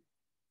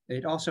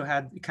it also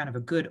had kind of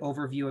a good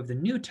overview of the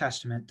New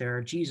Testament there,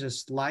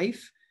 Jesus'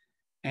 life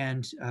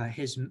and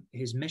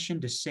his mission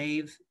to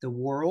save the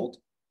world.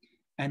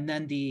 And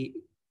then the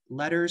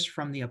letters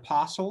from the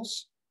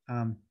apostles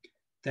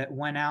that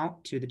went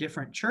out to the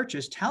different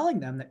churches telling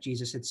them that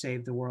Jesus had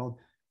saved the world.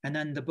 And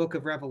then the book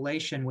of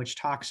Revelation, which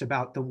talks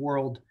about the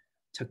world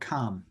to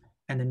come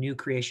and the new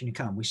creation to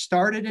come. We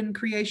started in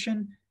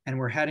creation and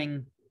we're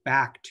heading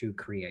back to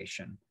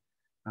creation.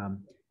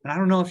 And I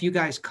don't know if you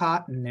guys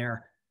caught in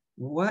there,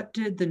 what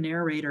did the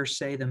narrator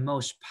say the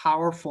most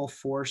powerful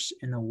force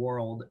in the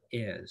world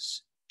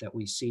is that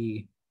we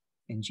see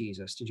in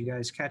Jesus? Did you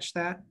guys catch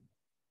that?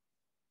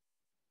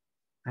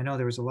 I know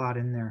there was a lot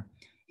in there.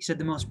 He said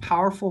the most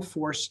powerful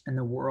force in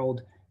the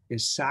world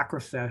is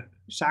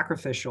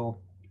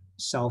sacrificial,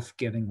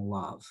 self-giving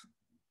love.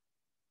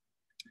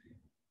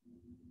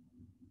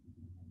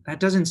 That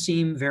doesn't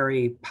seem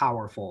very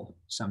powerful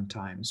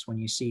sometimes when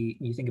you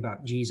think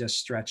about Jesus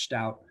stretched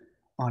out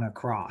on a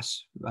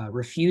cross,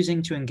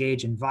 refusing to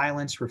engage in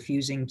violence,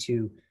 refusing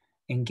to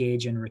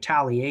engage in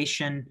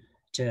retaliation,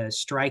 to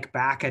strike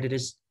back at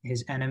his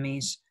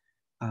enemies.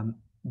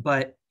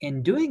 But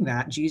in doing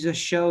that, Jesus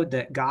showed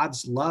that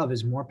God's love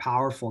is more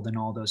powerful than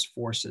all those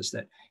forces,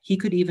 that he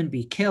could even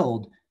be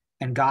killed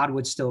and God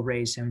would still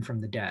raise him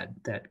from the dead,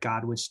 that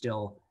God would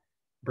still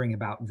bring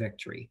about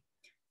victory.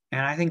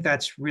 And I think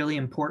that's really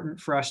important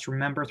for us to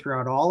remember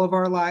throughout all of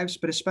our lives,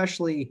 but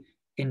especially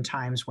in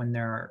times when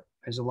there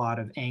is a lot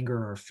of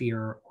anger or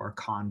fear or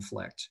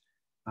conflict.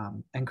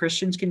 And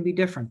Christians can be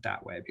different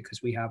that way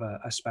because we have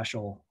a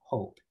special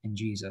hope in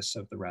Jesus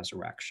of the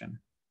resurrection.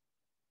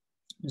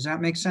 Does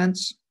that make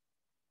sense?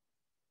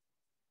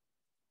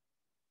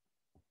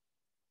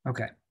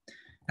 Okay.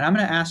 And I'm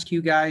going to ask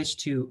you guys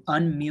to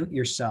unmute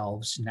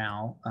yourselves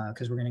now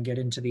because we're going to get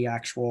into the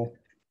actual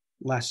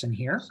lesson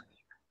here.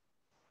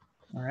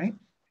 All right.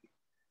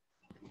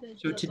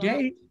 So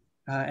today,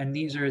 and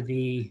these are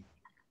the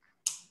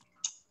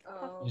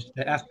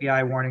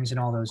FBI warnings and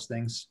all those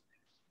things.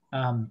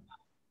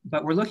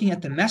 But we're looking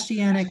at the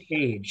Messianic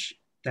age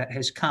that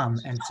has come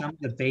and some of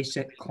the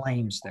basic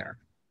claims there.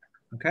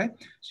 Okay.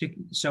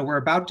 So we're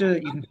about to,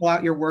 you can pull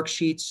out your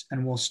worksheets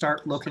and we'll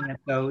start looking at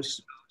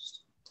those.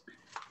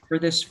 For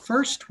this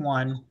first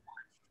one,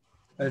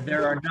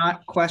 there are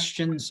not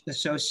questions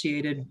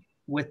associated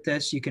with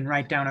this. You can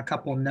write down a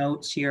couple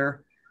notes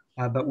here,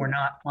 but we're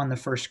not on the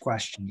first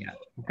question yet,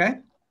 okay?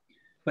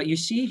 But you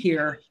see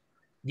here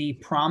the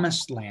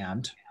promised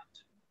land,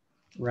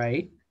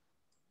 right?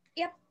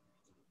 Yep.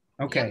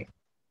 Okay, Yep.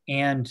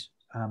 and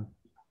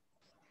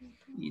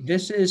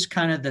this is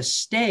kind of the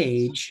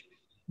stage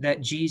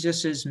that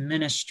Jesus's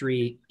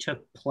ministry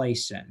took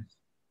place in.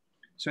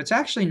 So it's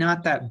actually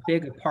not that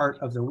big a part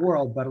of the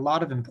world, but a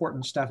lot of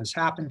important stuff has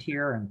happened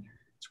here, and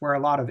it's where a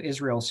lot of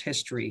Israel's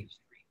history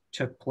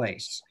took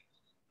place.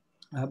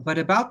 But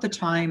about the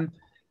time,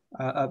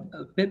 a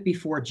bit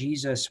before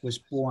Jesus was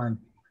born,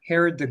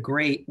 Herod the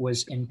Great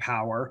was in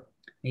power.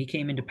 He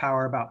came into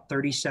power about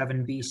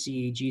 37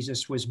 BC.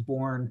 Jesus was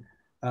born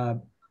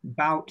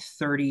about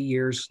 30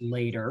 years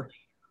later,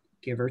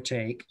 give or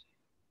take.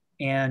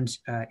 And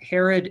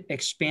Herod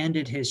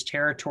expanded his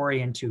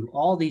territory into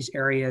all these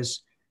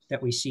areas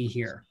that we see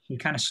here. He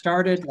kind of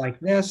started like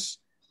this,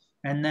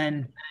 and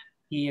then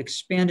he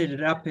expanded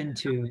it up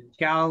into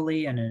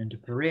Galilee and into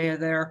Perea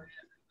there.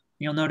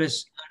 You'll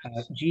notice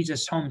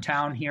Jesus'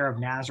 hometown here of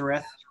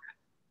Nazareth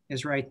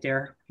is right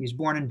there. He was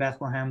born in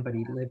Bethlehem, but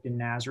he lived in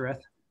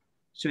Nazareth.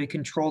 So he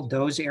controlled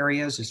those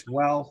areas as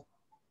well.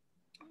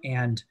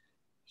 And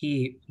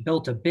he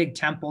built a big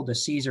temple to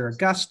Caesar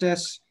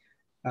Augustus,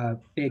 a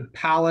big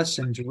palace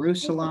in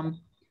Jerusalem.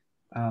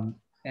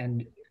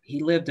 And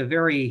he lived a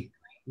very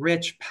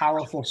rich,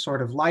 powerful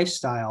sort of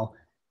lifestyle.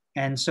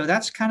 And so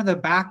that's kind of the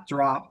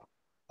backdrop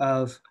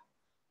of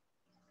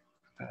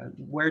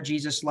where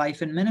Jesus'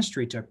 life and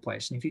ministry took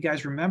place. And if you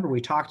guys remember, we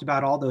talked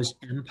about all those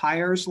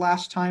empires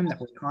last time that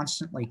were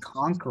constantly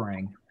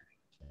conquering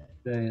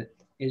the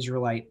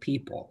Israelite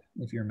people,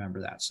 if you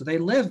remember that. So they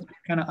lived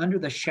kind of under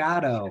the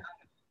shadow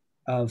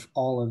of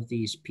all of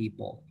these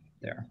people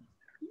there.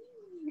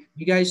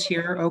 You guys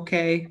hear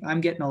okay?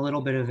 I'm getting a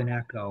little bit of an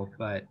echo,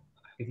 but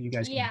if you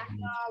guys Yeah, can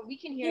we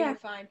can hear you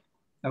fine.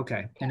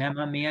 Okay. And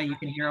Emma, Mia, you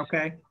can hear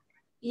okay?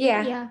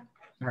 Yeah. Yeah.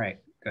 All right,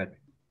 good.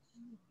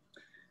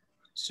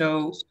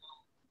 So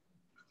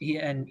he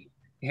and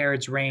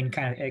Herod's reign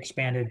kind of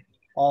expanded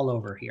all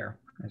over here,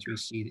 as we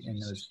see in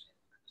those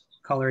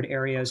colored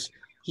areas.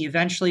 He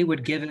eventually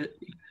would give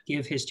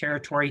his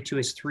territory to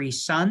his 3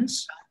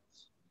 sons,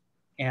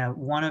 and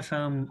one of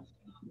whom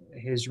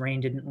his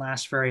reign didn't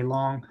last very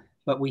long.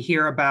 But we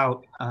hear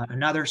about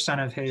another son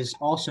of his,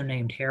 also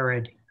named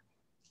Herod,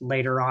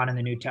 later on in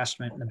the New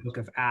Testament in the book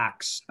of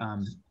Acts,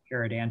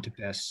 Herod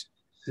Antipas,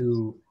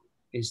 who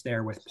is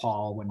there with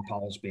Paul when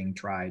Paul's being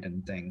tried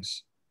and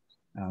things,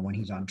 when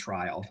he's on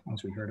trial,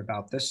 as we heard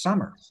about this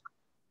summer.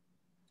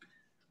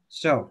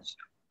 So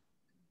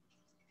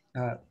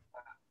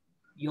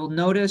you'll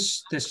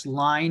notice this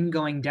line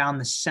going down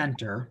the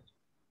center,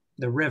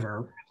 the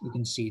river, you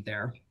can see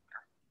there.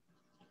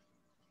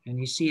 And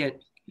you see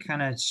it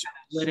kind of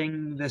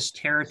splitting this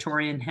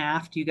territory in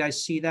half. Do you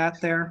guys see that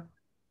there?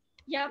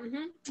 Yeah.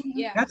 Mm-hmm.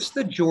 Yeah. That's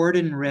the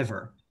Jordan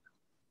River.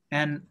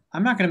 And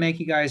I'm not going to make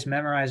you guys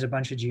memorize a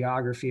bunch of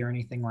geography or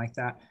anything like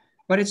that,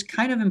 but it's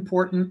kind of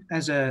important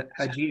as a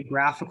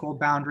geographical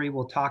boundary.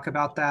 We'll talk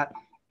about that.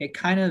 It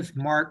kind of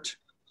marked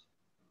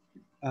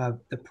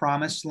the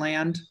promised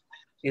land,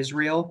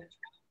 Israel,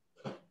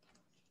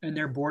 and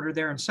their border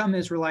there. And some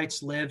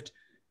Israelites lived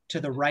to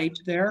the right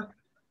there,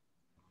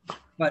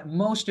 but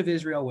most of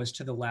Israel was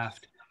to the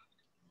left.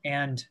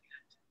 And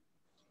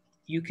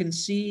you can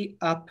see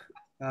up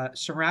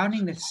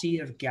surrounding the Sea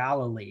of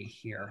Galilee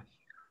here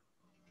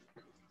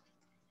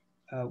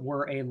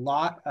were a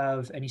lot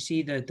of, and you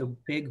see the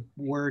big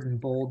word in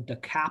bold,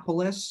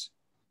 Decapolis.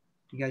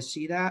 Do you guys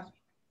see that?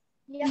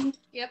 Yeah.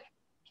 Yep.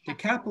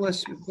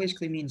 Decapolis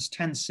basically means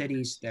 10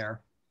 cities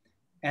there.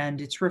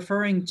 And it's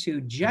referring to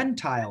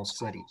Gentile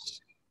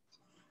cities.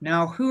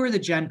 Now, who are the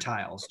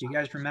Gentiles? Do you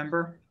guys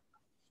remember?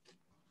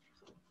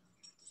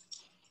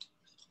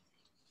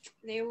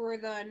 They were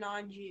the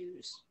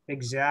non-Jews.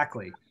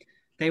 Exactly.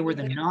 They were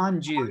the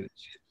non-Jews.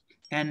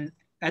 And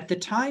at the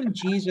time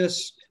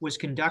Jesus was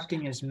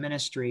conducting his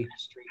ministry,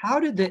 how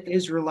did the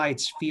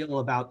Israelites feel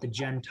about the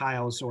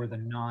Gentiles or the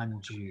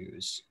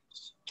non-Jews?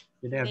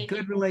 Did they have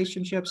good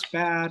relationships,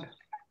 bad?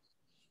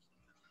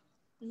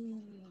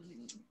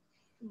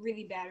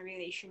 really bad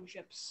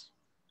relationships.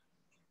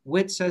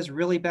 Whit says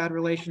really bad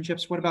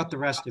relationships. What about the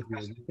rest of you?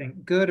 You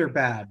think good or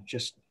bad?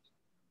 Just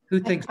who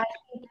thinks I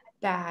think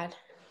bad.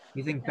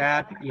 you think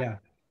bad? Yeah.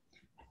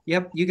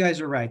 Yep, you guys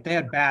are right. They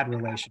had bad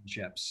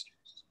relationships.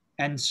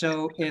 And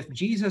so if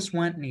Jesus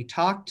went and he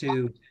talked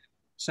to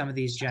some of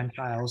these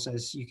Gentiles,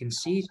 as you can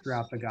see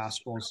throughout the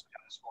Gospels,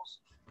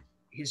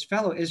 his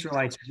fellow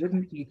Israelites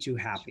wouldn't be too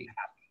happy.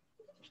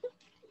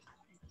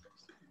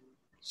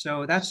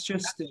 So that's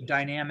just the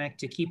dynamic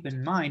to keep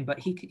in mind. But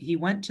he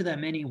went to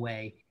them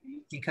anyway,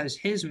 because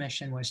his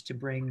mission was to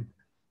bring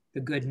the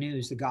good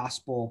news, the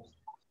gospel,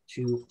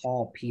 to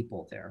all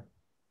people there.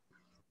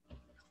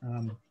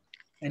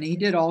 And he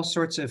did all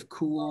sorts of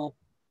cool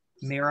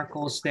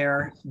miracles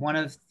there. One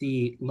of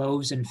the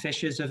loaves and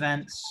fishes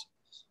events,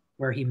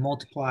 where he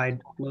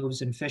multiplied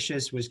loaves and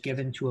fishes, was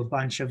given to a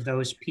bunch of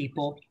those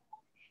people.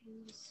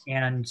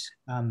 And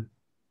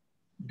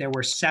there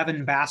were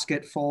 7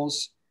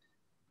 basketfuls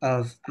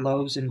of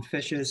loaves and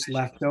fishes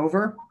left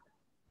over.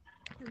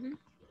 Mhm.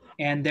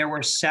 And there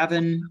were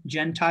 7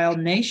 Gentile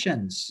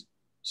nations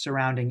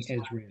surrounding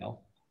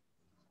Israel.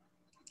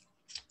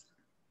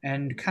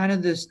 And kind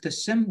of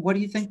what do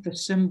you think the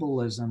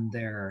symbolism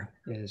there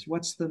is?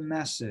 What's the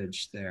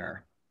message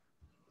there?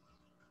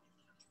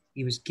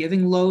 He was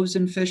giving loaves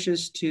and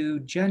fishes to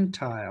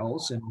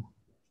Gentiles, and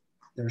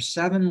there are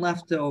 7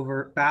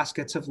 leftover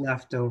baskets of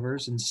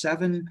leftovers and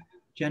 7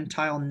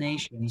 Gentile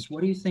nations.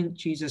 What do you think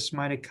Jesus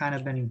might have kind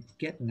of been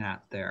getting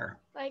at there?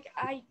 Like,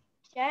 I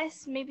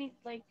guess maybe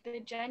like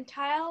the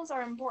Gentiles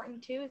are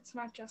important too. It's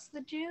not just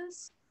the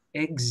Jews.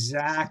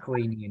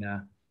 Exactly,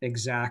 Nina.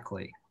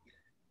 Exactly.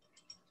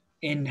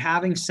 In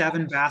having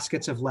 7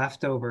 baskets of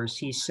leftovers,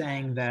 he's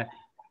saying that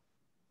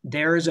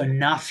there is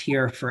enough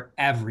here for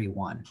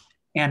everyone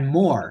and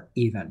more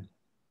even,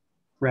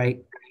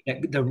 right?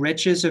 The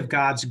riches of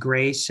God's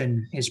grace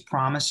and his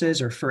promises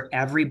are for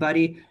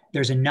everybody.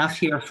 There's enough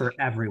here for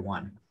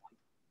everyone.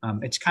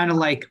 It's kind of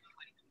like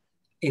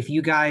if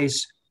you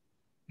guys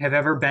have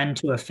ever been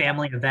to a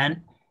family event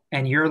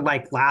and you're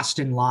like last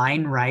in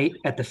line, right,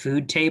 at the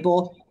food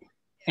table,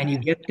 and you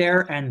get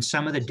there and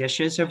some of the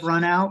dishes have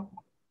run out.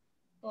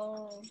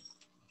 Oh,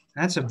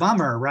 That's a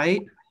bummer,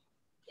 right?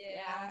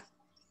 yeah.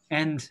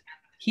 And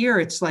here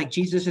it's like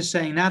Jesus is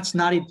saying that's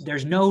not,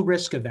 there's no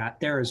risk of that.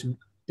 There's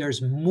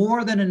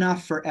more than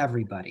enough for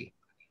everybody.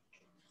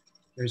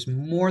 There's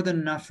more than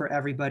enough for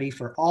everybody,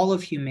 for all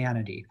of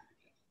humanity.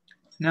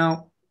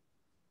 Now,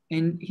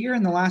 here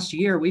in the last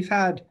year, we've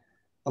had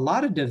a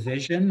lot of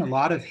division, a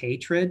lot of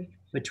hatred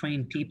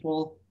between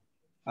people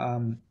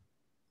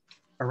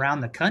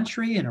around the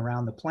country and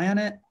around the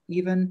planet,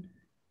 even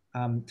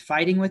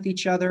fighting with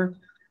each other.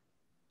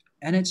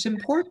 And it's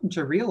important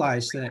to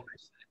realize that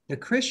the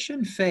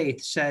Christian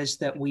faith says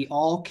that we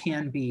all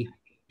can be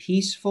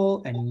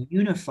peaceful and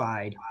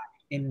unified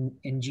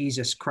in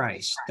Jesus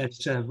Christ.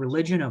 That's a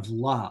religion of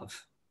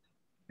love.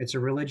 It's a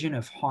religion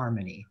of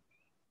harmony,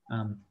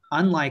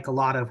 unlike a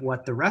lot of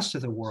what the rest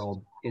of the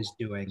world is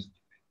doing.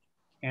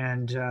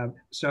 And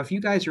so if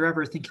you guys are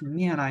ever thinking,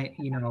 man,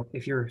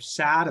 if you're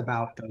sad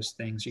about those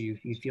things, or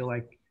you feel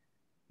like,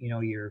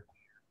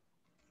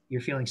 you're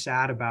feeling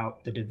sad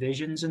about the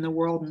divisions in the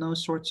world and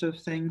those sorts of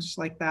things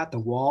like that, the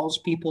walls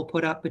people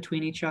put up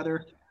between each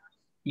other,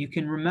 you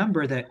can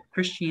remember that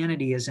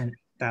Christianity isn't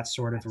that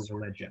sort of a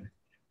religion.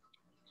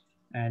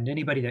 And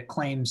anybody that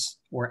claims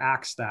or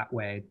acts that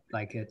way,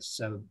 like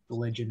it's a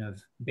religion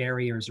of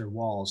barriers or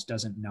walls,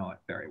 doesn't know it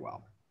very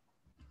well.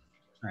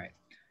 All right.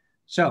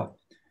 So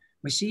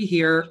we see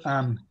here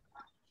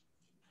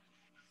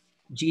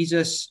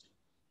Jesus'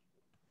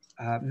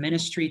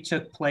 ministry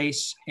took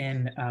place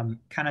in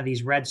kind of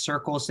these red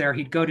circles there.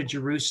 He'd go to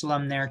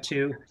Jerusalem there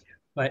too,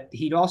 but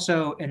he'd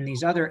also, in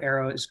these other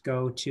arrows,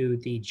 go to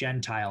the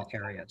Gentile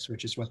areas,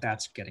 which is what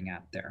that's getting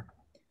at there.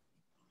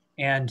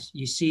 And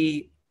you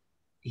see,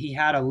 he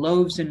had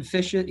loaves and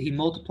fishes. He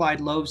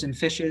multiplied loaves and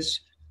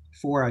fishes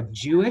for a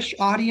Jewish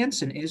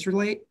audience, an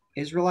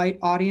Israelite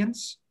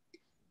audience.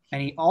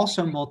 And he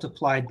also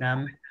multiplied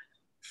them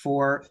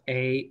for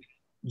a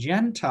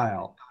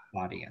Gentile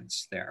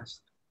audience there.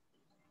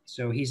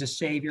 So he's a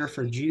savior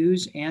for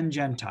Jews and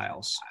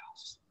Gentiles.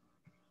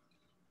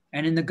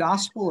 And in the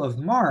Gospel of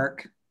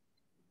Mark,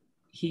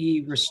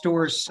 he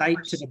restores sight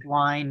to the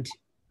blind.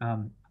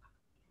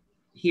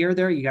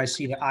 There, you guys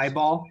see the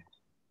eyeball.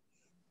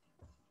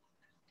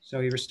 So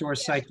he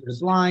restores sight to the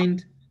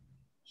blind.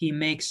 He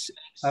makes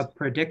a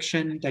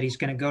prediction that he's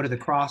going to go to the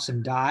cross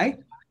and die.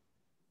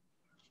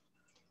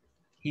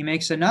 He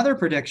makes another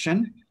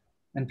prediction,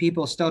 and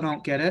people still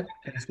don't get it,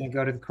 that he's going to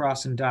go to the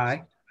cross and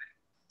die.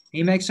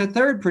 He makes a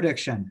third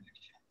prediction.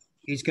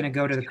 He's going to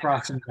go to the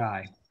cross and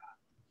die.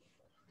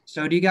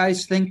 So do you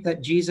guys think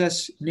that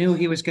Jesus knew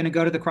he was going to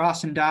go to the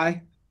cross and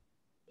die?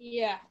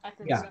 Yeah, I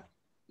think Yeah. so.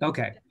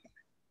 Okay.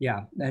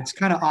 Yeah, that's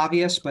kind of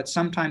obvious, but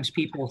sometimes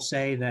people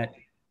say that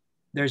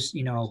there's,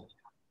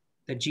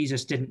 that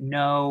Jesus didn't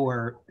know,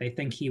 or they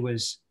think he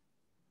was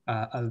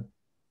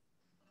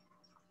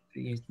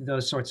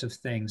those sorts of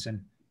things.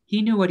 And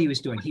he knew what he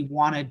was doing. He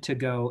wanted to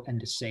go and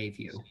to save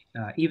you,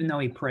 even though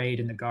he prayed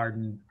in the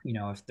garden, you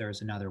know, if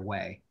there's another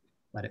way,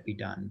 let it be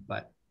done.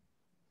 But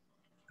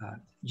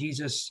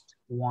Jesus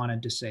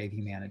wanted to save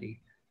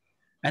humanity.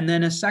 And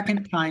then a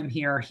second time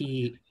here,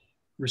 he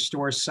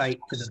restores sight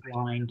to the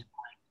blind,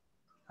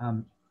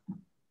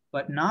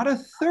 but not a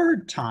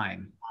third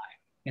time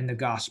in the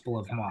Gospel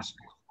of Mark.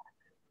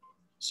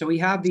 So we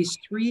have these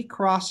 3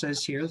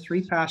 crosses here,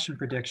 3 passion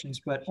predictions,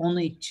 but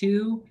only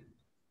 2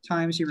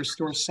 times he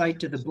restores sight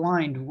to the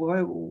blind.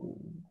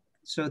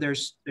 So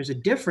there's a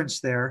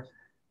difference there.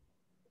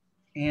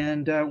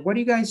 And what do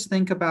you guys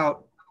think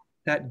about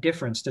that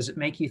difference? Does it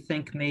make you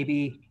think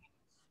maybe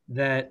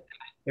that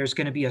there's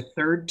going to be a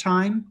third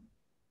time?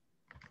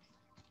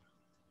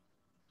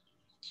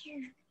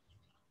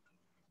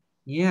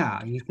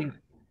 Yeah, you think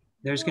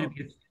there's going to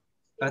be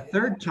a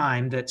third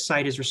time that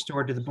sight is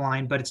restored to the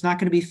blind, but it's not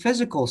going to be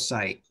physical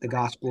sight. The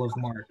Gospel of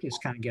Mark is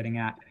kind of getting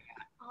at.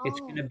 It's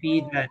going to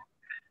be that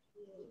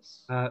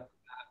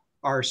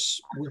our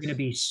eyes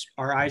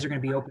are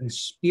going to be open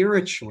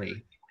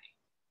spiritually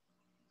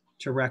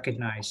to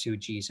recognize who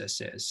Jesus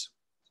is.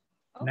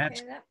 And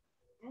that's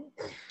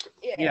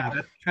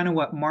that's kind of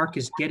what Mark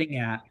is getting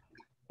at,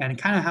 and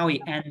kind of how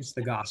he ends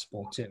the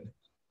gospel too.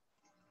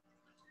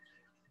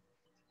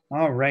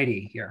 All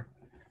righty here.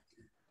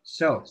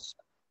 So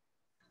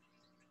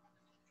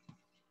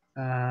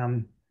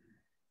I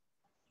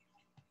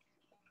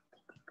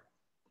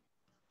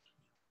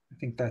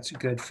think that's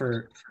good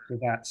for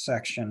that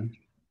section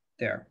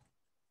there.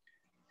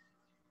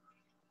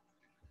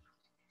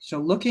 So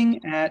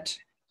looking at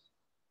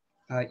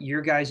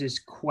your guys'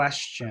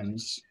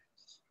 questions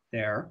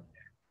there,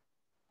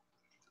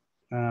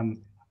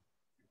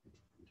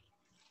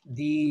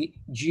 the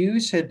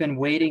Jews had been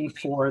waiting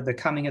for the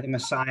coming of the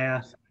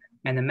Messiah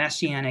and the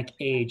Messianic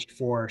age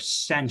for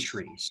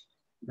centuries,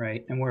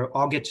 right? And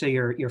I'll get to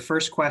your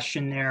first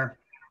question there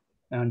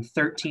on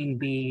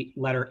 13b,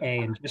 letter A,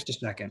 in just a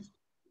second.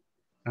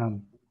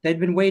 They'd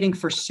been waiting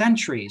for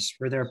centuries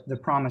for the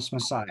promised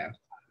Messiah.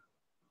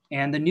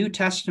 And the New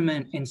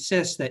Testament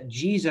insists that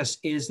Jesus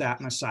is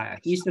that Messiah.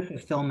 He's the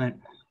fulfillment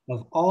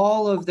of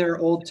all of their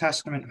Old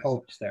Testament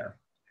hopes there.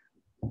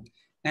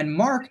 And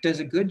Mark does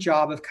a good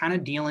job of kind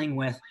of dealing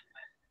with,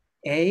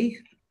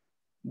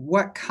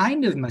 what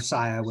kind of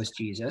Messiah was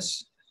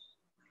Jesus?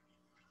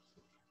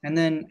 And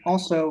then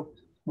also,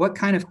 what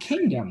kind of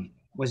kingdom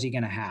was he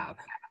going to have?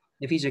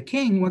 If he's a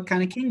king, what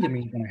kind of kingdom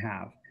is he going to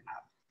have?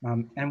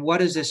 And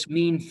what does this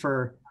mean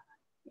for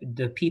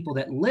the people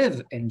that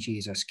live in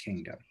Jesus'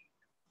 kingdom?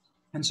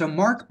 And so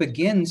Mark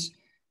begins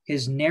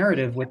his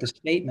narrative with the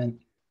statement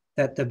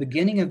that the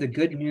beginning of the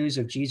good news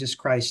of Jesus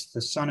Christ,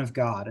 the Son of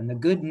God, and the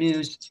good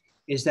news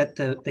is that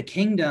the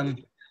kingdom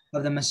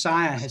of the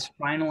Messiah has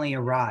finally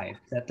arrived,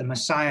 that the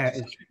Messiah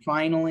is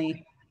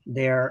finally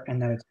there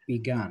and that it's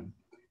begun.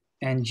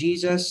 And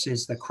Jesus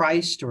is the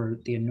Christ, or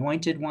the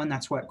anointed one.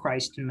 That's what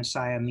Christ and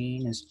Messiah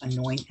mean, is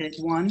anointed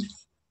one.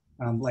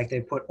 Like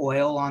they put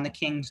oil on the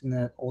kings in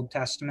the Old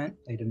Testament,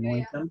 they'd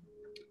anoint them.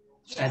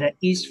 And that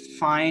he's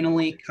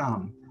finally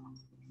come.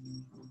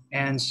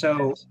 And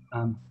so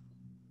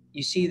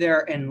you see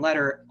there in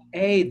letter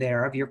A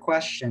there of your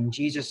question,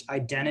 Jesus'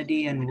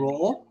 identity and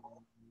role,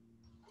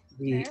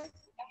 the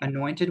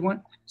anointed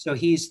one. So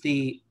he's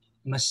the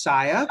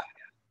Messiah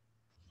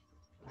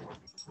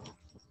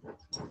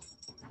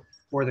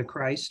or the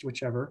Christ,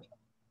 whichever.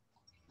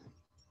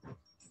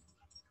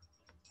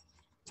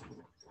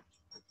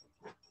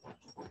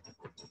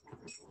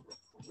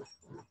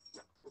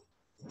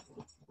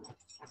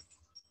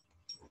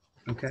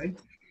 Okay.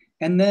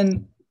 And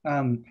then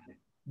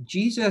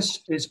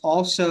Jesus is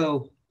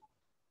also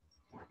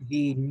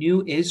the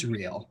new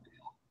Israel.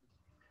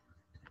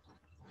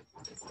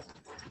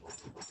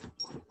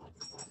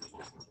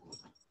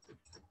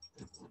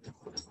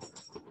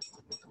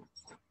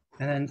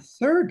 And then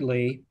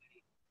thirdly,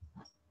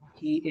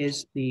 he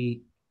is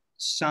the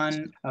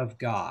Son of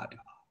God.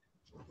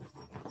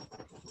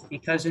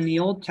 Because in the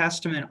Old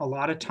Testament, a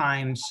lot of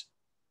times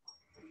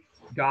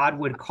God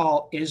would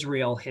call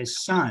Israel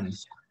his son.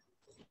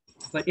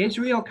 But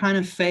Israel kind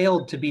of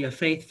failed to be a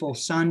faithful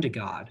son to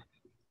God.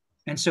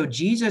 And so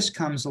Jesus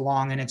comes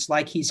along, and it's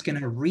like he's going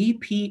to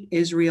repeat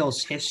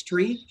Israel's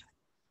history,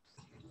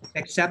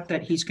 except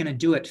that he's going to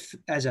do it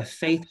as a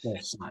faithful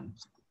son.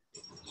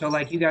 So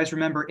like you guys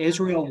remember,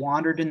 Israel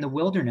wandered in the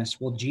wilderness.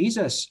 Well,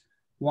 Jesus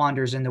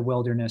wanders in the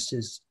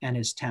wilderness and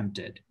is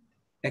tempted,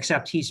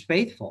 except he's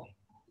faithful.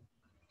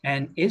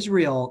 And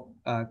Israel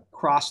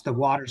crossed the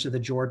waters of the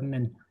Jordan,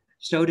 and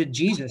so did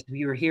Jesus. If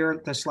you were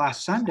here this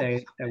last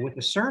Sunday with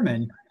the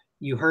sermon,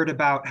 you heard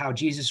about how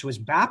Jesus was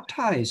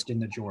baptized in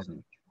the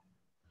Jordan,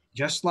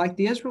 just like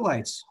the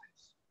Israelites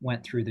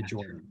went through the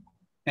Jordan.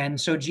 And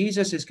so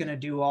Jesus is going to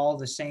do all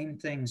the same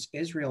things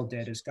Israel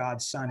did as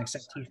God's son,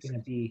 except he's going to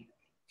be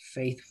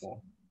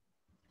faithful.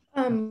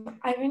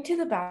 I went to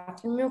the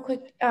bathroom real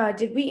quick.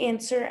 Did we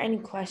answer any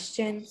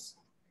questions?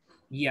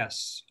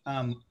 Yes,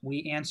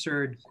 we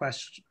answered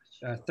question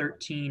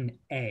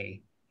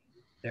 13A.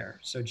 there.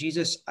 So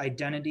Jesus'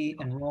 identity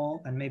and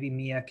role, and maybe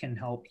Mia can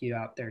help you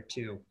out there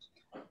too.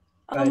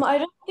 But, I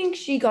don't think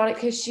she got it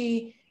because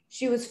she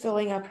was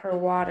filling up her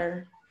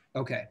water.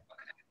 okay.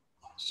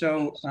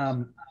 So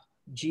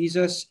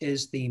Jesus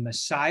is the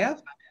Messiah.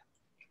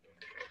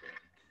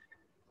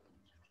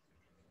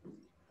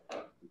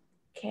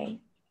 Okay.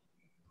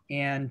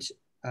 And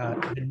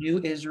the new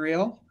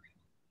Israel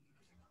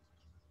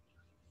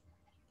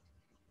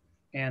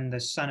and the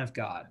Son of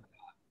God.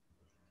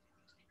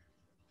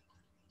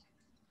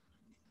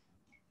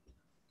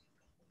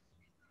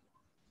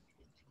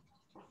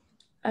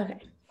 Okay.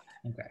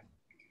 Okay.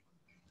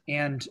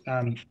 And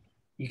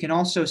you can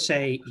also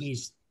say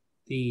he's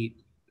the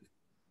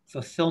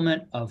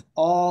fulfillment of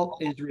all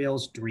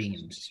Israel's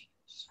dreams.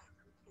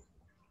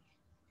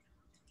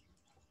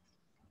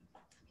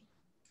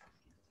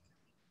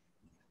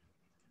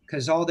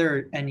 Because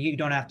and you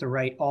don't have to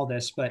write all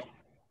this, but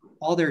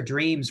all their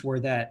dreams were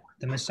that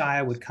the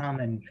Messiah would come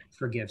and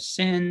forgive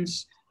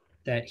sins,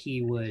 that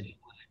he would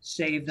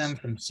save them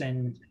from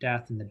sin,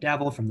 death, and the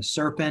devil, from the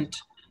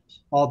serpent,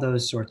 all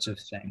those sorts of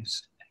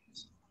things.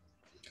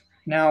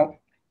 Now,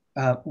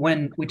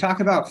 when we talk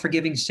about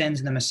forgiving sins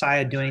and the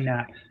Messiah doing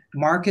that,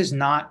 Mark is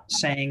not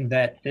saying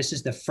that this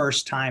is the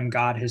first time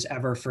God has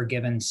ever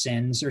forgiven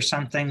sins or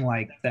something,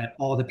 like that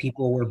all the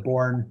people were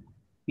born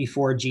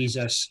before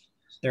Jesus,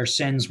 their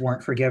sins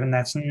weren't forgiven.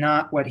 That's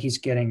not what he's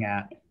getting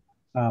at.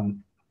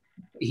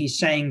 He's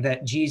saying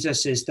that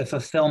Jesus is the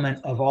fulfillment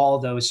of all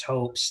those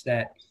hopes,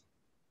 that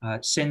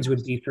sins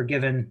would be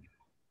forgiven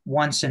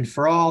once and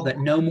for all, that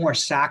no more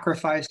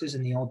sacrifices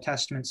in the Old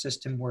Testament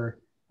system were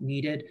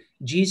needed.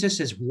 Jesus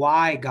is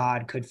why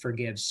God could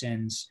forgive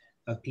sins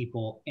of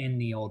people in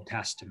the Old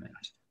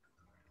Testament.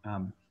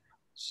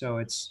 So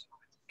it's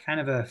kind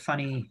of a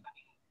funny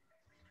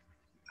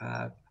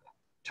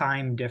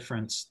time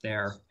difference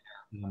there,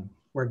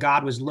 where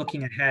God was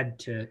looking ahead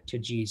to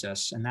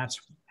Jesus, and that's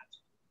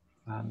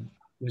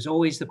was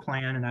always the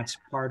plan, and that's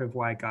part of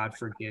why God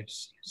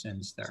forgives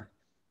sins there,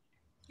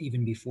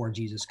 even before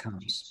Jesus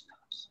comes.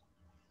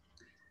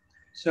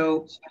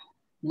 So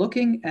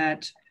looking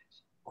at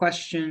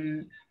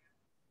question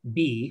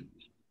B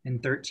in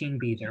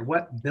 13b there,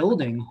 what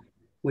building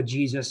would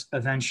Jesus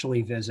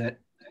eventually visit?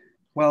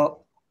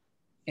 Well,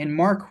 in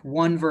Mark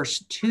 1 verse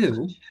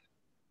 2,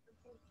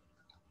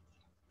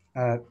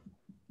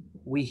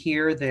 we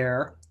hear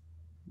there,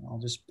 I'll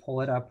just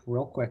pull it up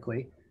real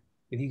quickly.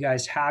 If you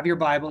guys have your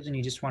Bibles and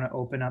you just want to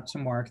open up to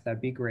Mark, that'd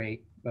be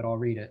great, but I'll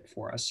read it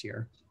for us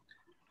here.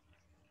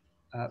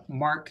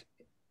 Mark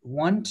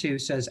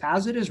 1:2 says,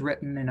 "As it is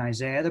written in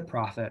Isaiah the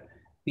prophet,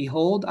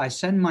 behold, I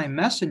send my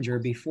messenger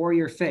before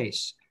your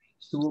face,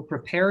 who will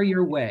prepare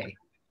your way,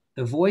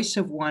 the voice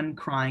of one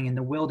crying in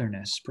the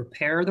wilderness,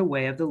 prepare the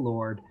way of the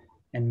Lord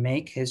and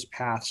make his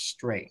path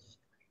straight."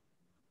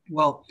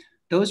 Well,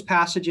 those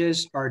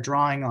passages are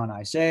drawing on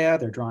Isaiah,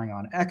 they're drawing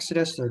on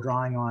Exodus, they're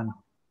drawing on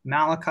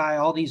Malachi,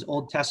 all these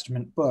Old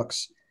Testament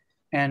books.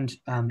 And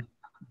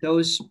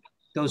those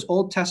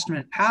Old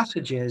Testament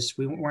passages,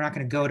 we're not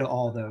going to go to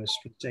all those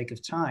for the sake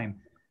of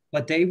time,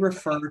 but they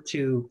refer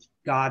to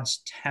God's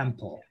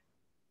temple.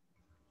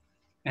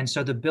 And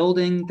so the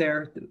building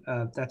there,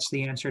 that's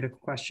the answer to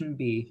question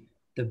B.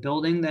 The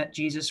building that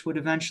Jesus would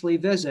eventually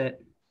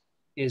visit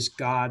is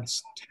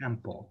God's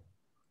temple.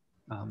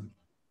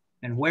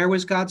 And where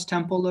was God's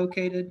temple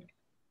located?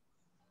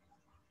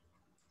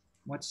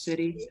 What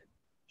city?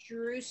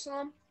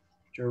 Jerusalem.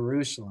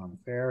 Jerusalem.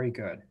 Very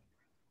good.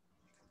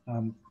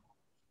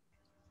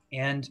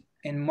 And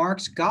in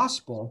Mark's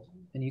gospel,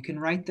 and you can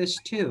write this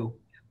too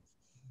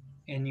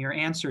in your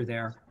answer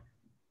there,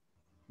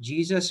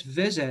 Jesus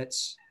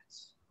visits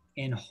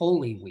in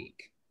Holy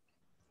Week.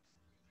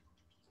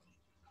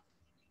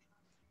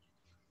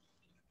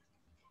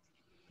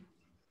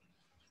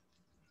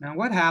 Now,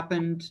 what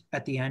happened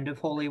at the end of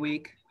Holy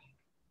Week?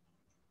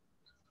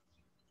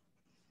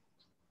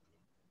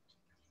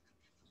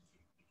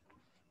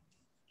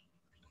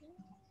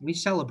 We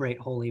celebrate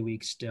Holy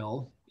Week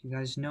still. You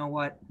guys know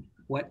what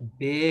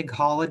big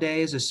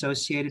holiday is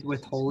associated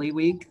with Holy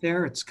Week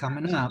there? It's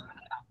coming up.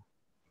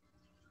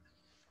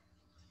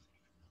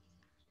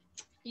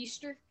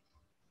 Easter.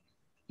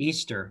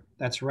 Easter,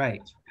 that's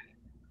right.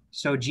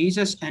 So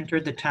Jesus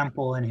entered the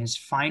temple in his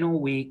final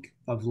week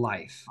of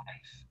life.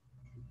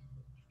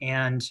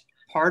 And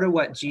part of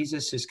what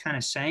Jesus is kind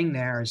of saying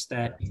there is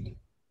that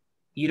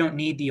you don't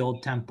need the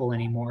old temple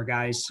anymore,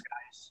 guys.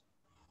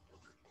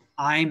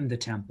 I'm the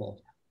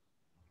temple.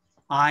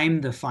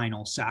 I'm the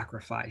final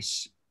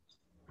sacrifice.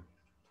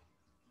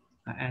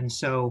 And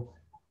so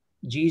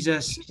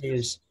Jesus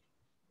is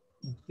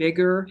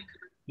bigger,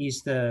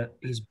 he's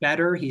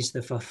better, he's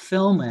the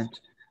fulfillment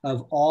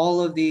of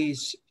all of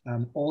these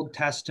Old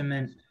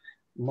Testament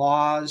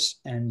laws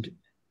and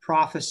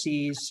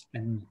prophecies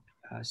and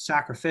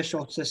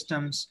sacrificial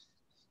systems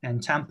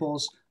and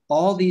temples.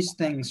 All these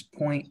things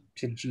point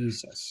to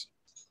Jesus.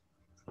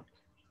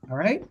 All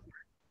right?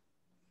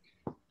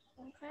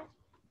 Okay.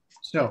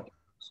 So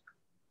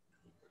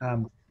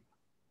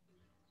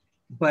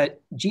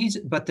But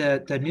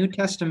the New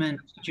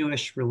Testament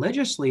Jewish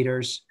religious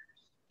leaders,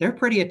 they're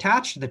pretty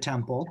attached to the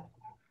temple.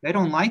 They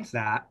don't like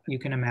that, you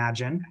can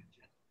imagine.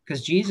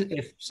 Because Jesus,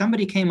 if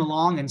somebody came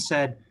along and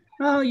said,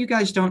 "Oh, you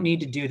guys don't need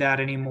to do that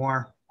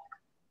anymore,"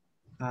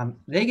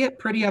 they get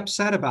pretty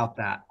upset about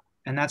that.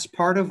 And that's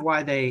part of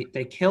why they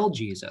killed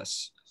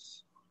Jesus.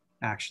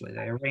 Actually,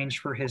 they arranged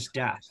for his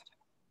death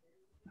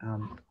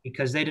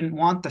because they didn't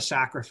want the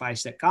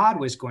sacrifice that God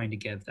was going to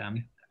give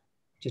them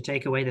to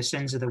take away the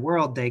sins of the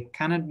world. They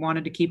kind of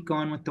wanted to keep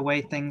going with the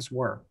way things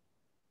were.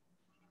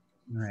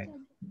 All right.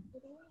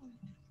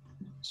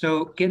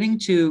 So getting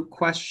to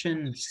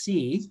question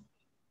C,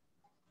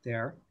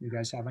 there, you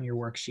guys have on your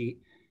worksheet.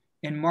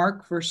 In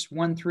Mark verse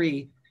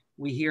 1-3,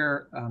 we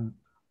hear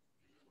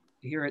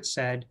it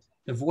said,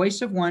 "The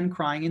voice of one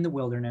crying in the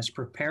wilderness,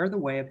 prepare the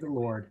way of the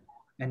Lord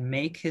and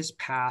make his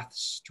path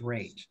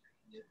straight."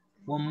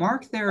 Well,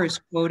 Mark there is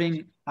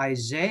quoting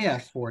Isaiah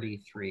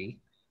 43,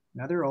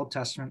 another Old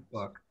Testament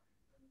book,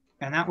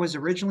 and that was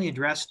originally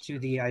addressed to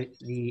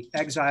the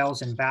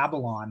exiles in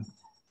Babylon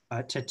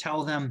to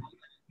tell them,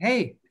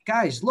 "Hey,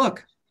 guys,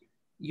 look,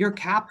 you're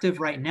captive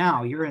right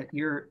now.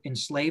 You're in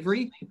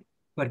slavery,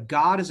 but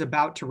God is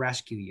about to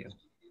rescue you.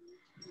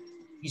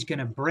 He's going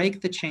to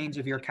break the chains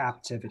of your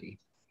captivity."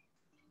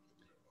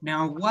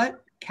 Now,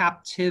 what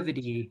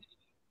captivity?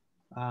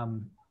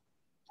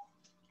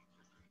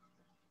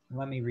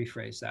 Let me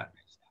rephrase that.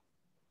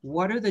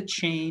 What are the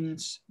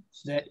chains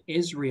that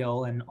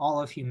Israel and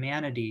all of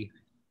humanity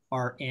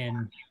are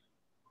in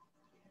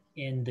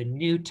the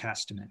New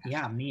Testament?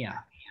 Yeah,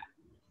 Mia.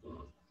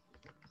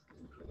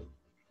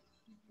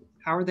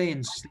 How are they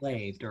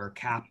enslaved or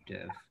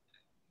captive?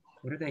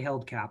 What are they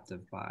held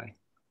captive by?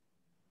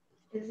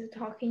 Is it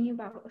talking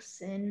about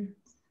sin?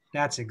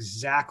 That's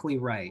exactly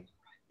right.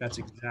 That's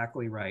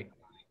exactly right.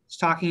 It's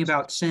talking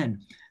about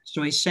sin.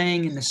 So he's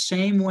saying in the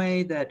same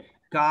way that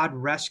God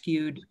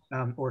rescued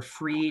or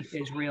freed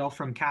Israel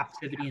from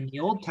captivity in the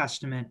Old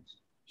Testament,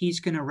 he's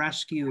going to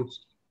rescue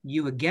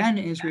you again,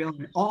 Israel,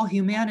 and all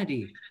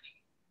humanity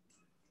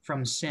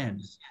from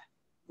sin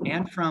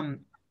and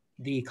from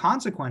the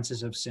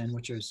consequences of sin,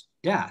 which is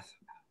death,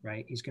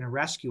 right? He's going to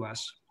rescue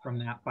us from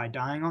that by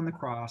dying on the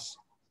cross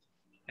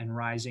and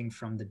rising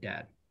from the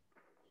dead.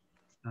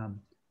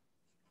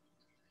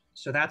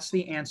 So that's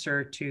the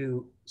answer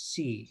to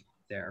C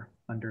there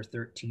under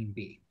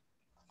 13B.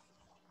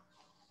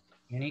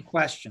 Any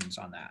questions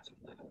on that?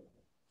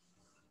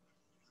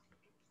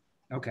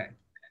 Okay.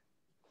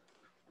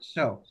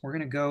 So we're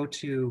going to go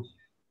to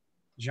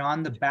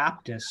John the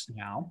Baptist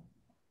now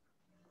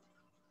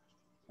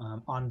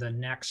on the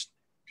next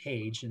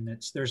page. And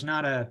there's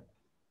not a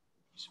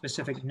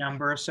specific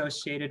number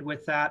associated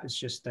with that. It's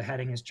just the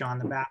heading is John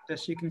the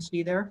Baptist, you can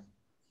see there,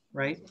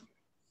 right?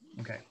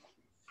 Okay.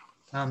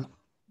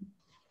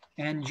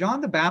 And John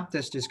the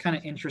Baptist is kind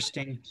of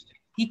interesting.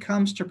 He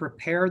comes to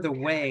prepare the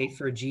way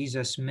for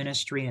Jesus'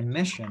 ministry and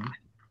mission.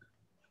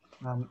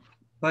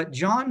 But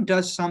John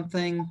does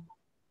something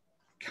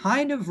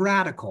kind of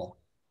radical,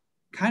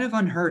 kind of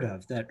unheard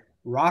of, that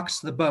rocks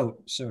the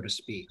boat, so to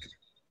speak,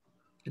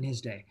 in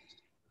his day.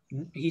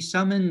 He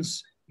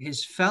summons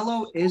his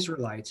fellow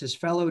Israelites, his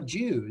fellow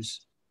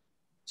Jews,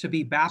 to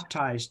be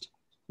baptized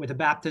with a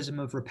baptism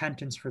of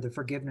repentance for the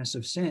forgiveness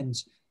of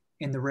sins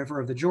in the river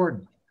of the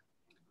Jordan.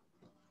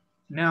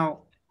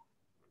 Now,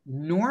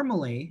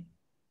 normally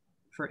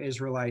for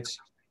Israelites,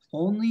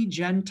 only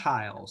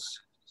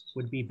Gentiles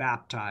would be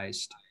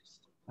baptized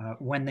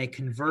when they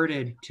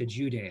converted to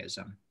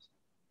Judaism.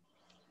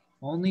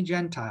 Only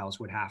Gentiles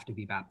would have to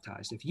be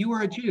baptized. If you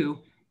were a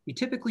Jew, you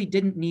typically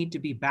didn't need to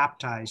be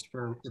baptized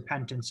for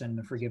repentance and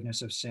the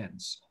forgiveness of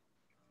sins.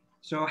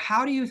 So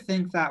how do you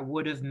think that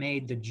would have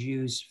made the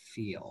Jews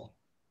feel?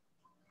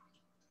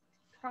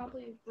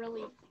 Probably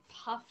really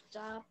puffed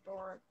up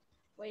or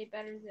way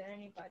better than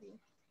anybody.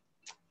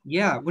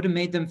 Yeah, it would have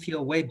made them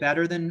feel way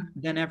better than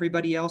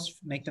everybody else,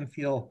 make them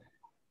feel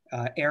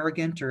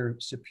arrogant or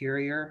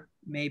superior,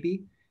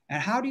 maybe.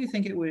 And how do you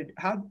think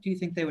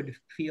they would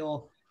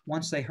feel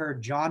once they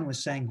heard John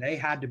was saying they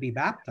had to be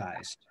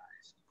baptized?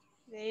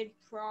 They'd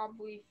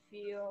probably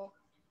feel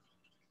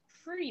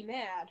pretty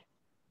mad.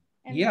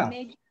 And Yeah.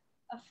 maybe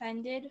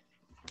offended.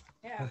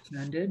 Yeah.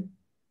 Offended?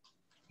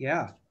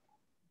 Yeah.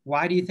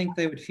 Why do you think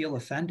they would feel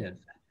offended?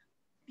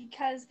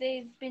 Because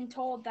they've been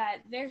told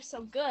that they're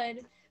so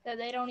good that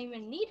they don't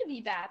even need to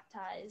be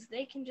baptized.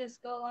 They can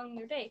just go along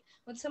their day.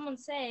 When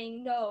someone's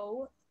saying,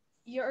 no,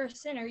 you're a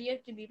sinner, you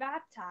have to be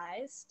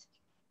baptized,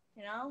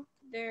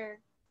 they're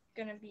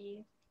going to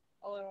be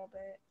a little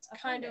bit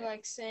Kind of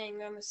like saying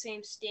they're on the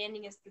same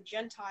standing as the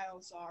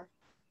Gentiles are.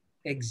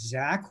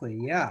 Exactly,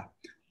 yeah.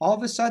 All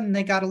of a sudden,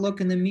 they got to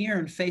look in the mirror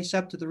and face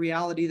up to the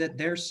reality that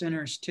they're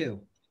sinners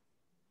too.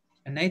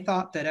 And they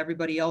thought that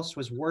everybody else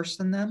was worse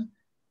than them.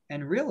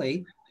 And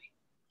really,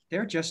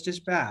 they're just as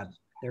bad.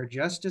 They're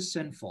just as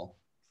sinful.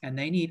 And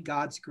they need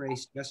God's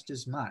grace just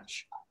as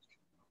much.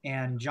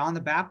 And John the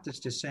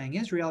Baptist is saying,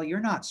 Israel, you're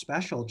not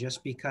special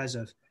just because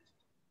of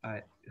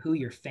who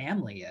your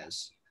family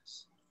is,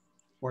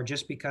 or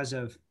just because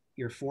of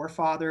your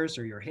forefathers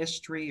or your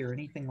history or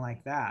anything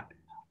like that.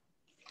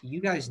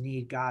 You guys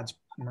need God's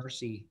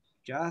mercy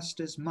just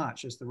as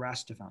much as the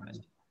rest of them.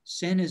 And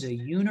sin is a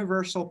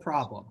universal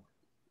problem.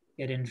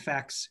 It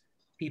infects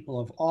people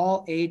of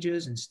all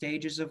ages and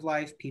stages of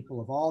life, people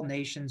of all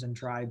nations and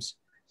tribes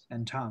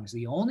and tongues.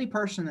 The only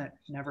person that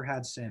never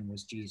had sin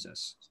was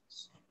Jesus.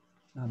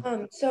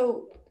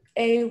 So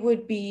A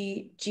would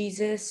be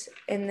Jesus,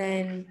 and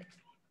then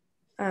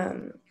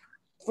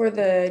for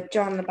the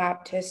John the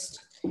Baptist,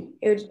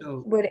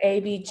 would A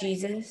be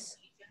Jesus?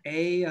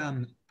 A,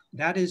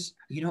 that is,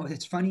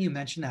 it's funny you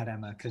mentioned that,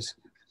 Emma, because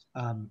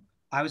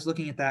I was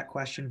looking at that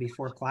question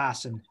before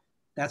class, and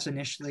that's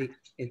initially,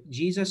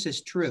 Jesus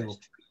is true,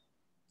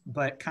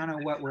 but kind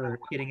of what we're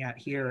getting at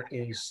here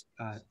is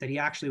that he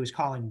actually was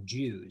calling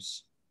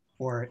Jews,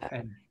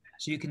 and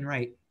so you can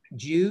write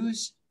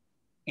Jews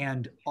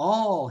and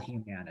all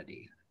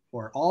humanity,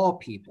 or all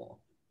people.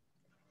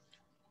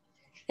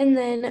 And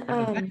then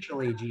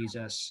eventually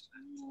Jesus,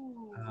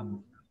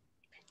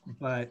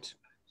 but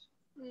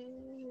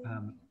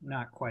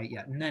not quite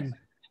yet. And then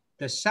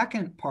the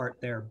second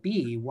part there,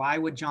 B, why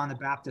would John the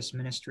Baptist's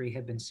ministry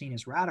have been seen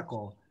as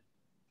radical?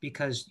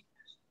 Because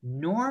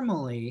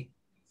normally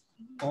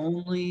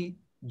only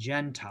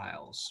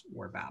Gentiles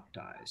were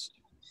baptized.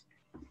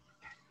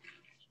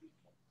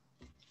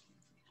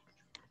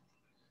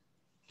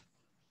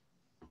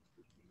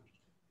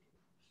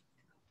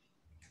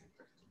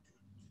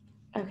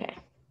 Okay.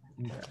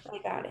 I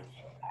got it.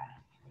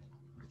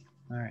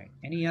 All right.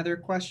 Any other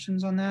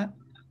questions on that?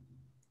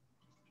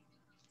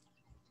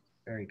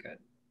 Very good.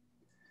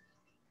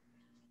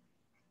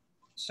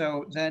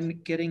 So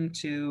then getting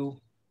to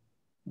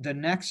the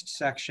next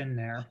section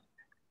there,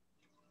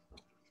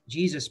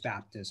 Jesus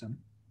baptism.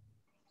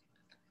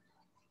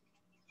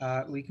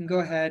 We can go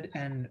ahead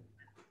and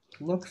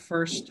look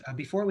first,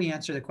 before we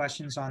answer the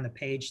questions on the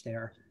page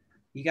there,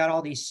 you got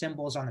all these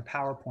symbols on the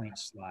PowerPoint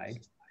slide.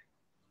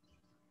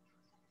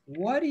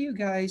 What do you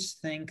guys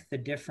think the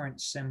different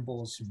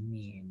symbols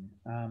mean?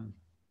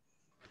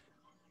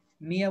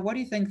 Mia, what do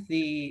you think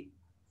the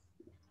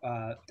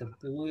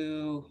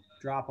blue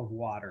drop of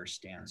water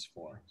stands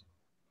for?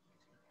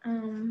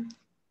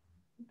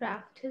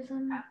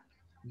 Baptism.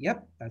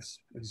 Yep, that's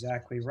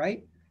exactly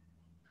right.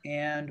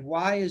 And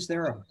why is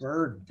there a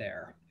bird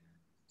there?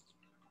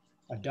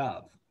 A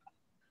dove.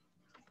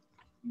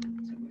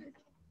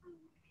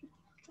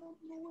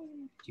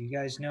 Do you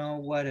guys know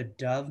what a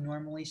dove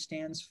normally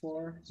stands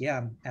for?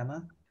 Yeah,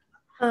 Emma?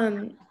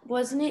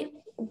 Wasn't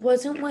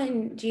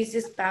when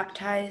Jesus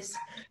baptized,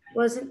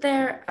 wasn't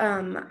there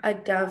a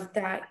dove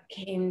that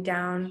came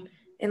down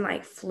and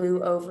like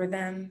flew over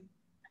them?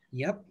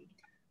 Yep.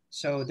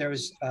 So there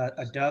was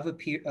a dove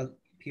appeared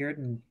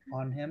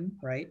on him,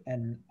 right?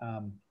 And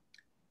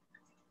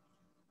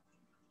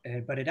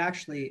but it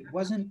actually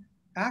wasn't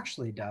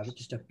actually a dove. It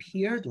just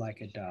appeared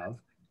like a dove.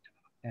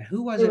 And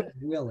who was it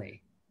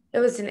really? It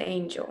was an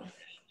angel.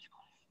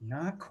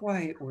 Not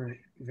quite. We're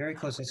very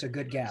close. That's a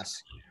good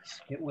guess.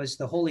 It was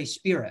the Holy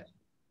Spirit.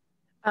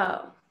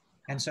 Oh.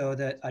 And so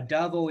a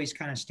dove always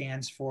kind of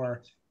stands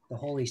for the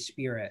Holy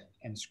Spirit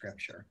in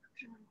Scripture.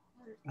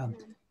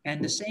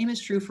 And the same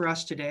is true for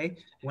us today.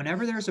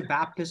 Whenever there's a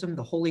baptism,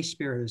 the Holy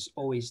Spirit is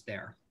always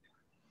there.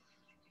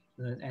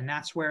 And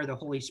that's where the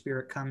Holy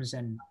Spirit comes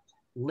and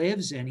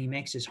lives in. He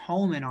makes his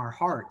home in our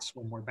hearts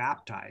when we're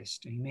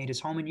baptized. And he made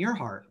his home in your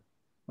heart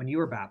when you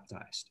were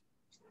baptized.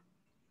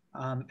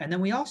 And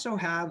then we also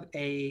have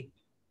a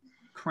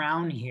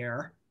crown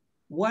here.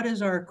 What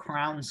does our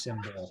crown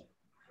symbol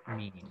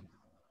mean?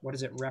 What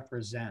does it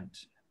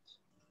represent?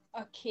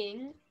 A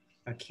king.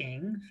 A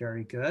king,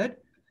 very good.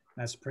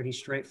 That's pretty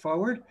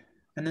straightforward.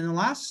 And then the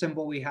last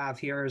symbol we have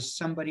here is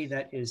somebody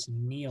that is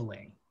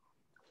kneeling.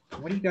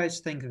 What do you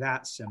guys think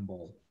that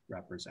symbol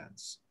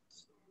represents?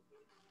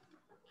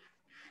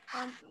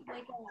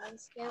 Like a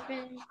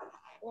servant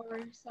or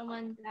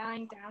someone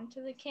bowing down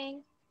to the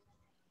king.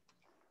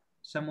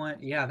 Someone,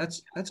 yeah,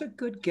 that's a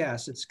good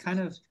guess. It's kind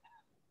of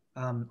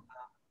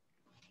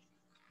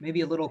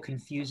maybe a little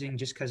confusing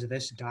just because of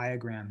this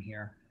diagram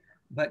here,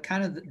 but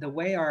kind of the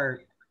way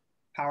our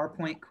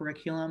PowerPoint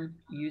curriculum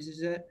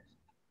uses it,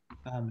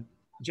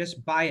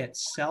 just by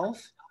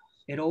itself,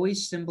 it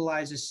always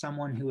symbolizes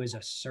someone who is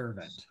a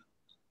servant.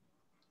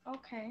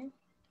 Okay.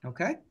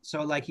 Okay,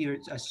 so like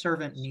a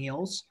servant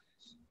kneels.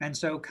 And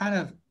so kind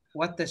of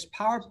what this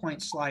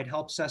PowerPoint slide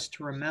helps us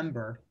to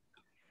remember,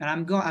 and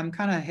I'm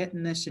kind of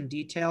hitting this in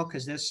detail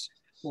because this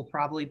will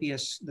probably be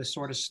the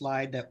sort of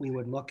slide that we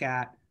would look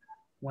at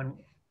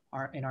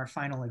in our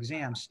final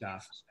exam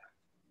stuff.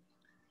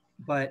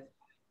 But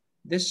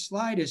this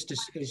slide is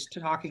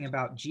talking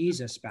about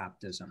Jesus'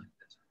 baptism,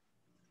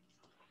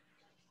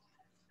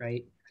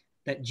 right?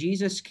 That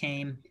Jesus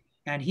came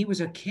and he was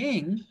a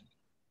king,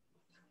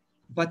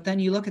 but then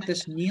you look at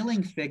this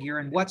kneeling figure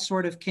and what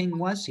sort of king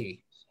was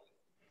he?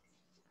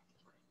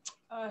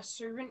 A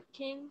servant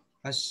king.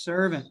 A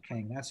servant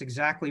king, that's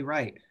exactly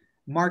right.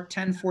 Mark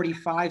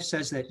 10:45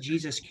 says that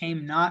Jesus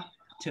came not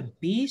to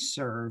be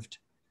served,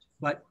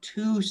 but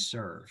to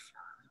serve.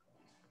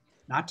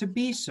 not to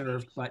be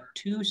served, but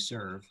to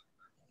serve,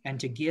 and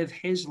to give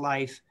his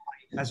life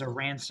as a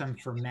ransom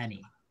for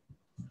many,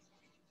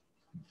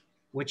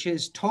 which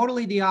is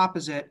totally the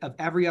opposite of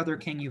every other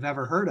king you've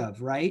ever heard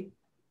of, right?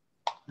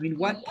 I mean,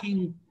 what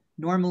king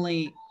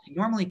normally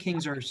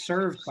kings are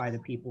served by the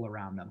people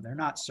around them. They're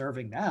not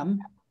serving them.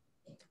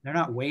 They're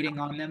not waiting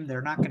on them.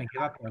 They're not going to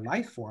give up their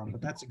life for them,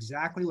 but that's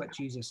exactly what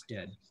Jesus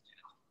did.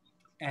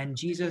 And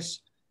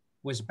Jesus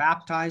was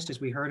baptized, as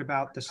we heard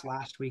about this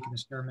last week in the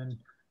sermon,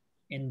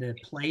 in the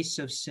place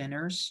of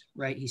sinners,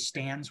 right? He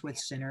stands with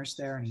sinners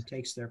there and he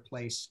takes their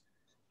place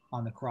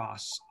on the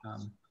cross.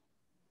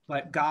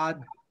 But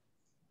God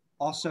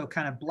also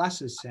kind of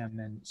blesses him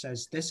and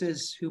says, this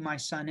is who my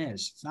son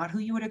is. It's not who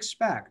you would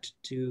expect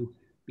to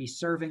be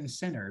serving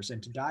sinners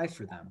and to die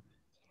for them,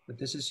 but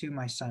this is who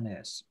my son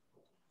is.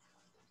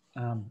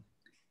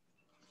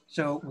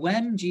 So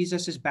when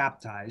Jesus is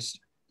baptized,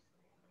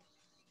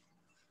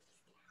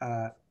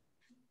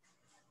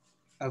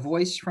 a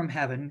voice from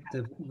heaven,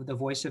 the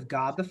voice of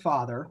God the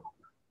Father,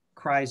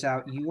 cries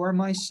out, "You are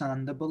my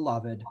son, the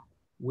beloved.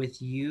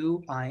 With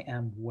you I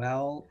am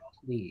well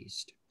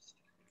pleased."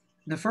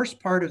 And the first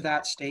part of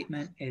that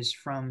statement is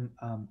from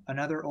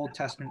another Old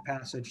Testament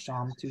passage,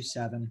 Psalm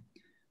 2:7,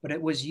 but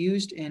it was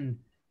used in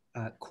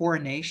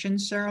coronation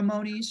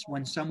ceremonies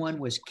when someone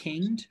was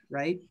kinged,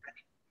 right?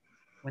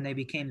 When they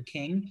became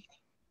king,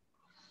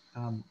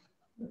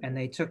 and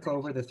they took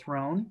over the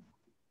throne.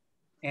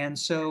 And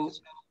so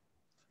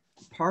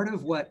part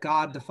of what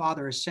God the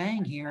Father is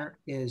saying here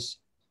is,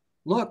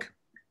 look,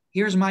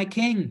 here's my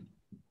king.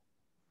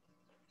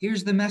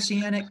 Here's the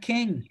Messianic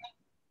king.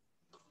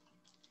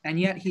 And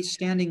yet he's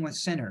standing with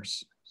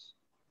sinners.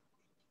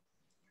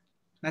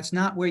 That's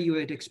not where you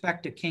would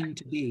expect a king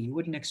to be. You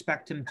wouldn't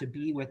expect him to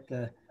be with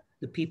the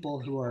people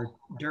who are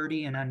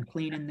dirty and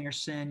unclean in their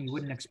sin. You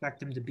wouldn't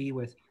expect him to be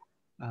with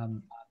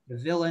the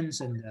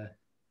villains and the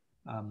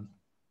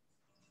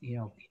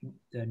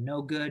the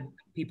no good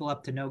people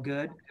up to no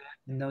good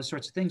and those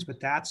sorts of things. But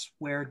that's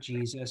where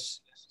Jesus,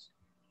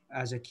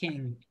 as a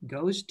king,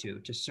 goes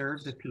to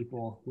serve the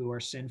people who are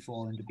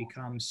sinful and to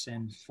become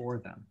sin for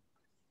them.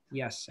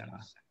 Yes,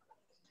 Emma.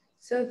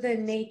 So the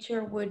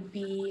nature would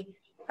be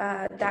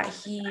that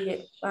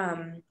he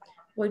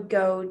would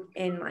go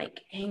and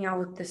like hang out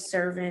with the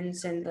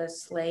servants and the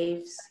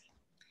slaves.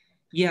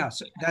 Yeah,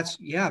 so that's,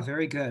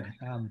 very good.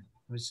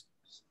 Was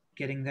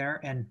getting there.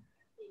 And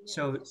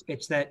so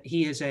it's that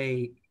he is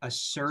a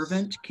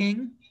servant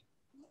king.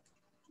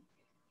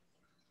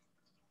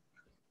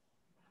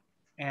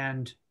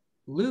 And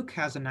Luke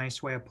has a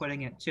nice way of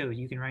putting it too.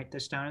 You can write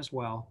this down as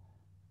well.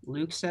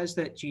 Luke says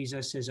that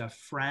Jesus is a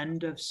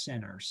friend of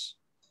sinners.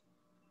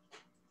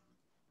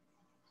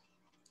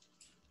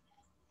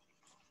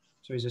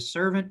 So he's a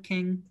servant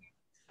king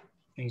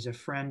and he's a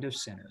friend of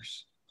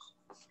sinners.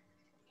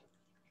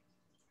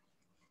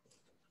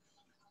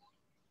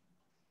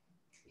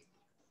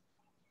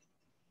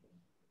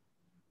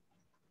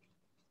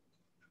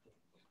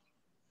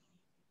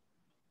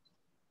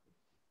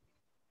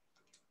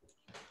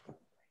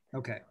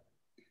 Okay.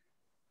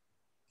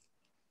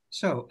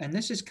 So, and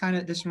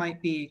this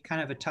might be kind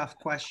of a tough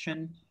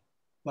question,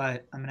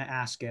 but I'm going to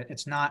ask it.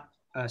 It's not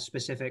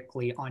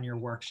specifically on your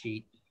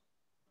worksheet,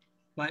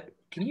 but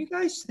can you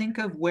guys think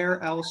of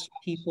where else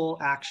people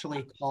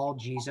actually call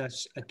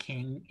Jesus a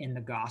king in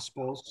the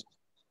Gospels?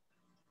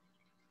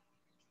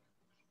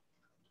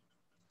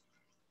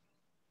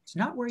 It's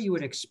not where you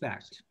would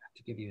expect,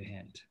 to give you a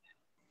hint.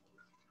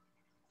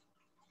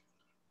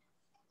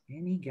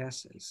 Any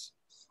guesses?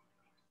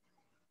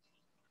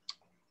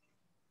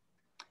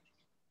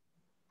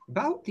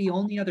 About the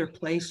only other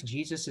place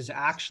Jesus is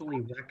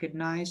actually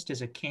recognized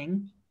as a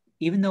king,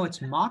 even though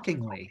it's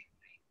mockingly,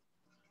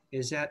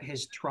 is at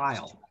his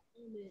trial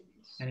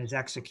and his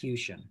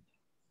execution.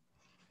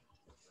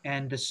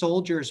 And the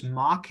soldiers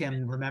mock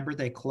him. Remember,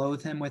 they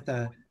clothe him with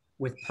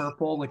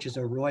purple, which is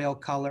a royal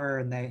color,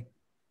 and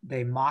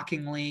they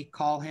mockingly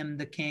call him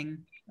the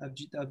king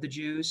of the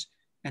Jews.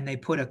 And they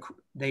put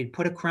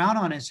a crown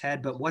on his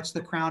head, but what's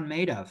the crown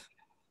made of?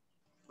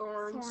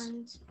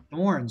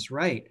 Thorns,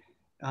 right?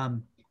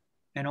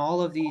 And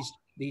all of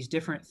these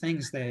different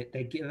things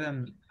they give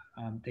him,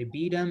 they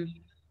beat him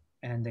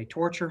and they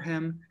torture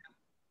him.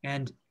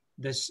 And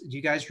this, do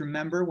you guys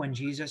remember when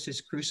Jesus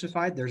is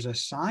crucified, there's a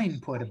sign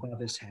put above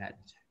his head.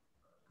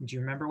 Do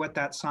you remember what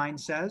that sign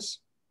says?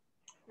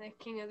 The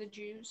King of the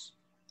Jews.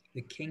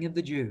 The King of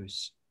the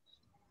Jews.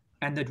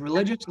 And the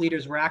religious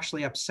leaders were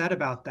actually upset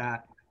about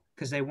that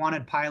because they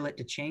wanted Pilate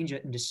to change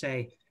it and to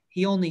say,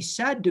 he only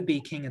said to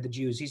be King of the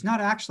Jews. He's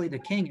not actually the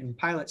king. And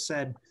Pilate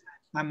said,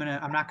 I'm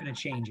not going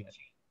to change it.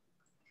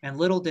 And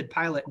little did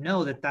Pilate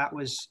know that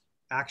was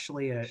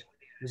actually it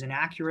was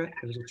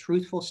a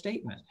truthful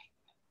statement.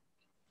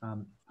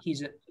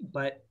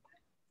 But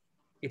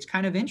it's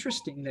kind of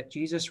interesting that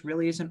Jesus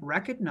really isn't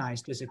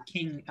recognized as a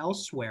king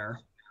elsewhere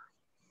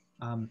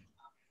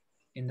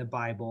in the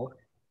Bible,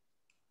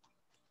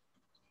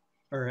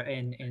 or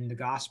in the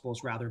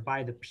Gospels rather,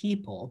 by the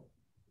people,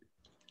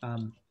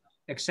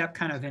 except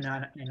kind of in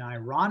an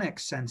ironic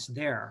sense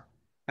there.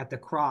 at the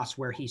cross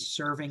where he's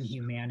serving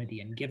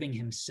humanity and giving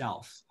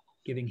himself,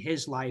 giving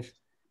his life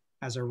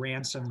as a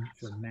ransom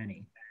for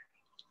many.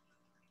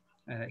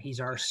 He's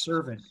our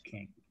servant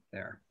king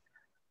there.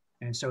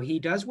 And so he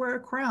does wear a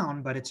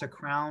crown, but it's a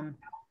crown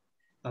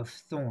of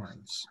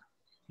thorns,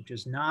 which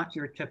is not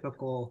your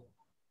typical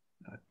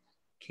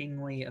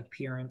kingly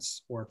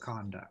appearance or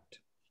conduct.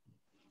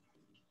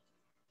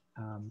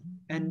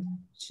 And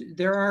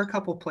there are a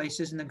couple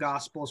places in the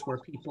Gospels where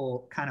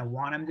people kind of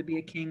want him to be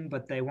a king,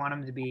 but they want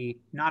him to be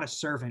not a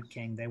servant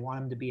king. They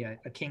want him to be a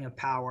king of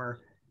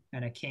power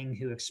and a king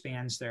who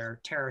expands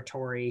their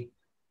territory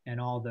and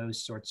all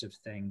those sorts of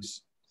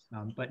things.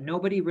 But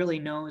nobody really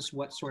knows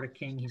what sort of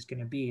king he's going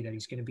to be, that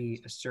he's going to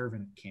be a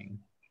servant king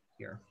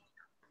here.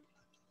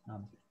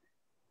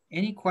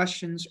 Any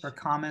questions or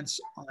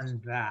comments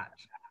on that?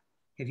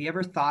 Have you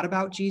ever thought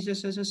about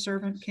Jesus as a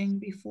servant king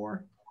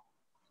before?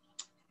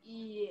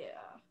 Yeah.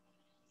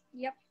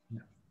 Yep.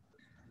 No.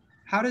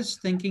 How does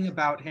thinking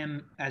about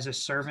him as a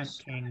servant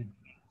king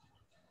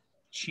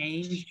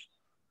change?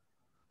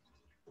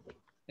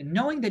 And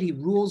knowing that he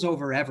rules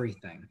over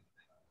everything,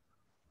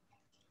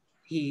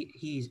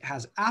 he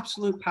has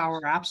absolute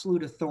power,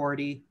 absolute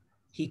authority.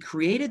 He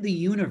created the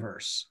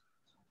universe.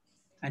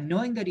 And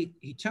knowing that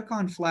he took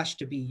on flesh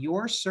to be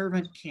your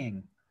servant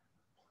king,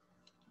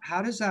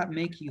 how does that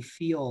make you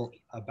feel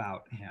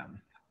about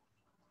him?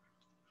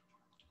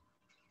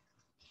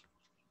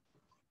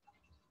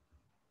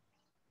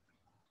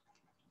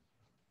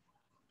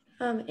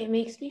 It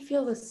makes me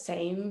feel the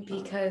same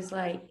because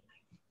I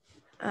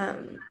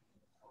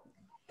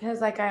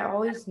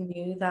always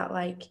knew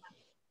that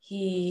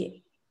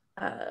he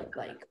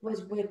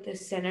was with the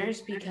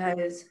sinners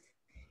because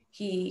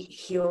he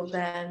healed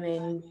them.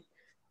 And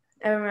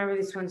I remember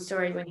this one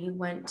story when he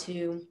went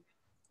to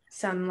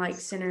some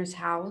sinner's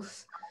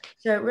house.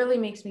 So it really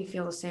makes me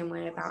feel the same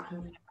way about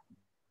him.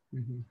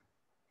 Mm-hmm.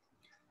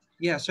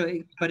 Yeah,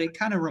 but it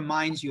kind of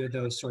reminds you of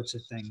those sorts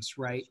of things,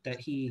 right? That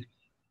he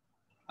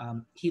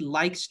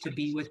likes to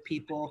be with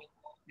people,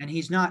 and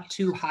he's not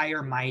too high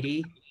or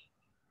mighty,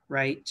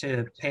 right,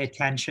 to pay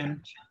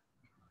attention.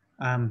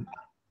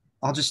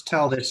 I'll just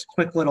tell this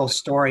quick little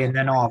story, and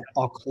then I'll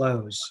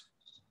close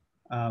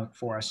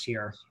for us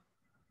here.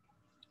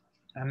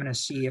 I'm going to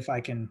see if I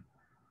can,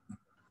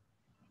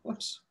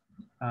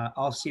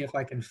 I'll see if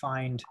I can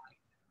find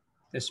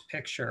this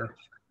picture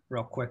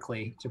real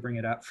quickly to bring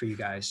it up for you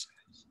guys.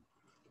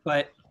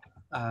 But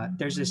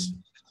there's this,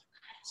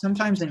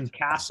 sometimes in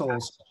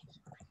castles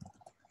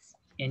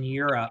in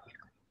Europe,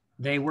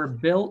 they were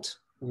built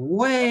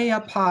way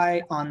up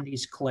high on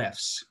these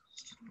cliffs.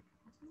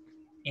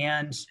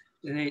 And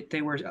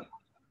they were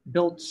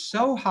built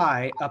so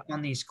high up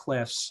on these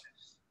cliffs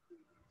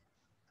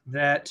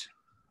that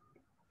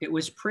it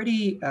was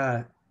pretty,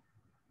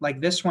 like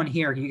this one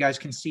here. You guys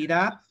can see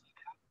that?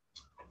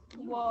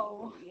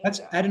 Whoa.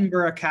 That's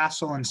Edinburgh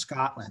Castle in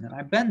Scotland, and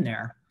I've been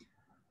there.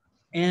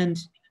 And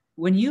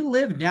when you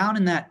live down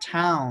in that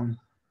town,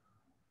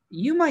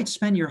 you might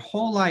spend your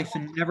whole life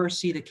and never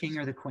see the king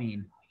or the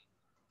queen.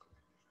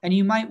 And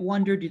you might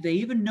wonder, do they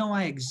even know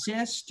I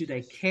exist? Do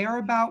they care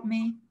about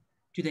me?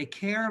 Do they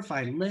care if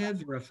I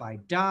live or if I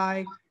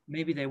die?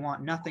 Maybe they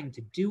want nothing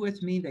to do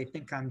with me. They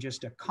think I'm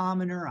just a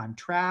commoner, I'm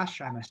trash,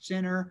 I'm a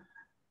sinner,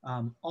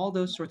 all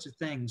those sorts of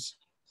things.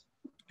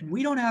 And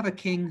we don't have a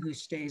king who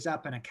stays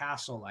up in a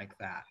castle like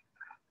that.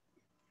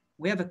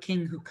 We have a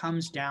king who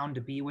comes down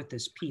to be with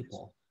his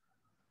people.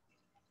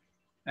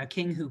 A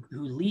king who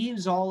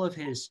leaves all of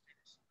his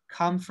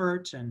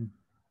comfort and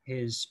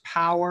his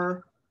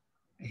power,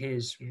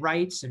 his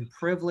rights and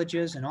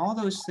privileges and all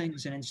those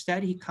things, and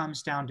instead he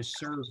comes down to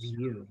serve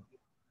you.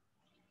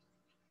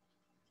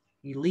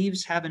 He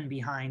leaves heaven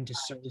behind to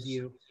serve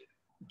you,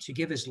 to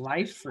give his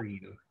life for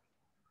you,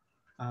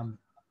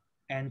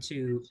 and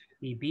to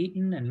be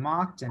beaten and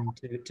mocked and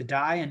to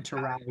die and to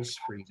rise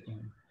for you.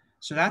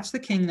 So that's the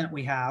king that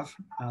we have.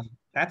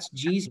 That's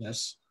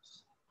Jesus.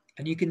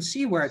 And you can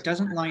see where it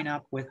doesn't line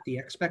up with the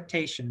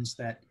expectations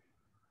that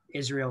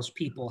Israel's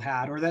people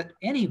had, or that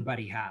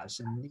anybody has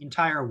in the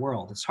entire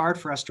world. It's hard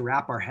for us to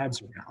wrap our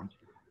heads around.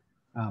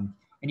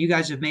 And you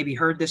guys have maybe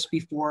heard this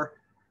before,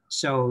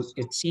 so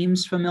it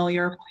seems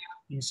familiar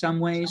in some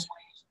ways,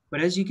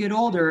 but as you get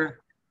older,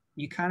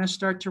 you kind of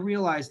start to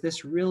realize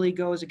this really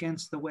goes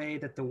against the way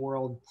that the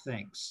world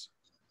thinks.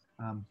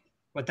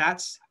 But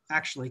that's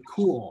actually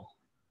cool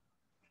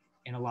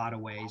in a lot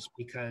of ways,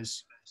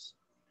 because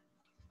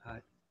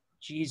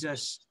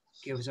Jesus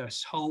gives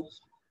us hope.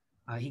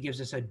 He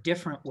gives us a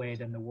different way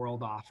than the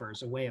world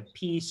offers, a way of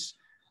peace,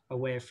 a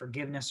way of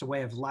forgiveness, a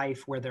way of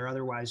life where there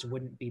otherwise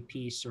wouldn't be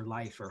peace or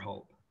life or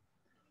hope.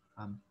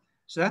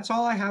 So that's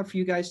all I have for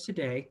you guys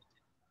today.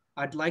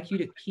 I'd like you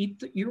to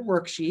keep your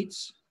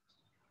worksheets,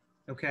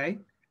 okay?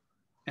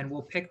 And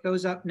we'll pick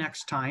those up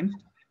next time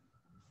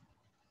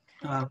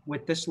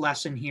with this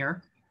lesson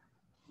here.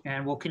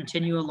 And we'll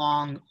continue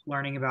along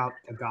learning about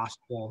the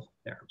gospel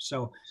there.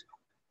 So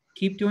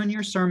keep doing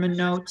your sermon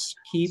notes.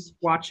 Keep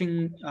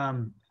watching,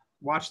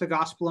 watch the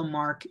Gospel of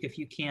Mark if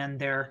you can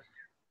there.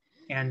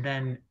 And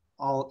then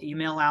I'll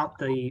email out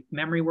the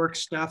memory work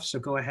stuff. So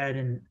go ahead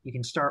and you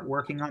can start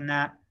working on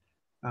that.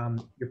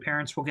 Your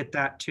parents will get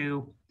that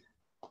too.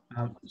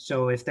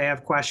 So if they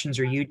have questions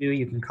or you do,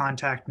 you can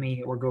contact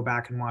me or go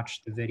back and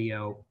watch the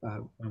video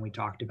when we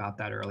talked about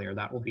that earlier.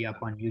 That will be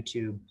up on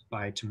YouTube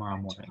by tomorrow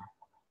morning.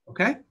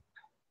 Okay?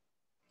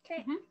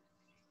 Okay.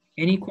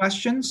 Any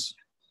questions?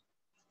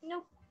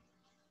 No.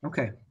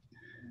 Okay.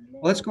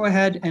 Well, let's go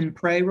ahead and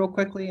pray real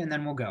quickly and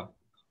then we'll go.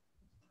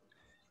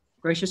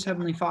 Gracious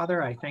Heavenly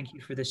Father, I thank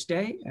you for this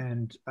day,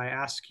 and I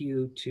ask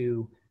you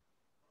to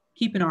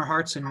keep in our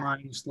hearts and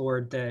minds,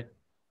 Lord, that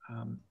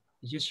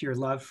just your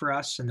love for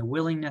us and the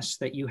willingness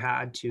that you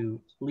had to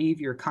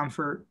leave your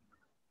comfort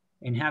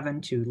in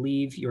heaven, to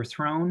leave your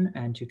throne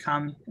and to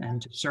come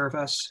and to serve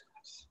us,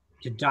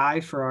 to die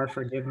for our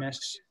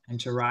forgiveness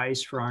and to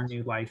rise for our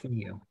new life in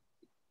you.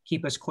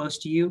 Keep us close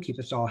to you, keep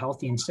us all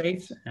healthy and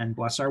safe, and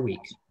bless our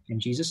week. In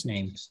Jesus'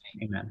 name,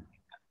 amen.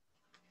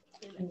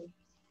 Amen.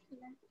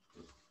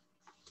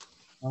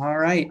 All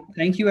right.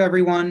 Thank you,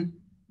 everyone.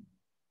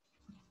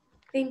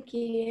 Thank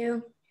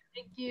you.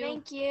 Thank you.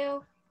 Thank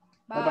you.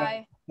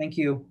 Bye. Thank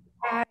you.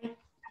 Bye.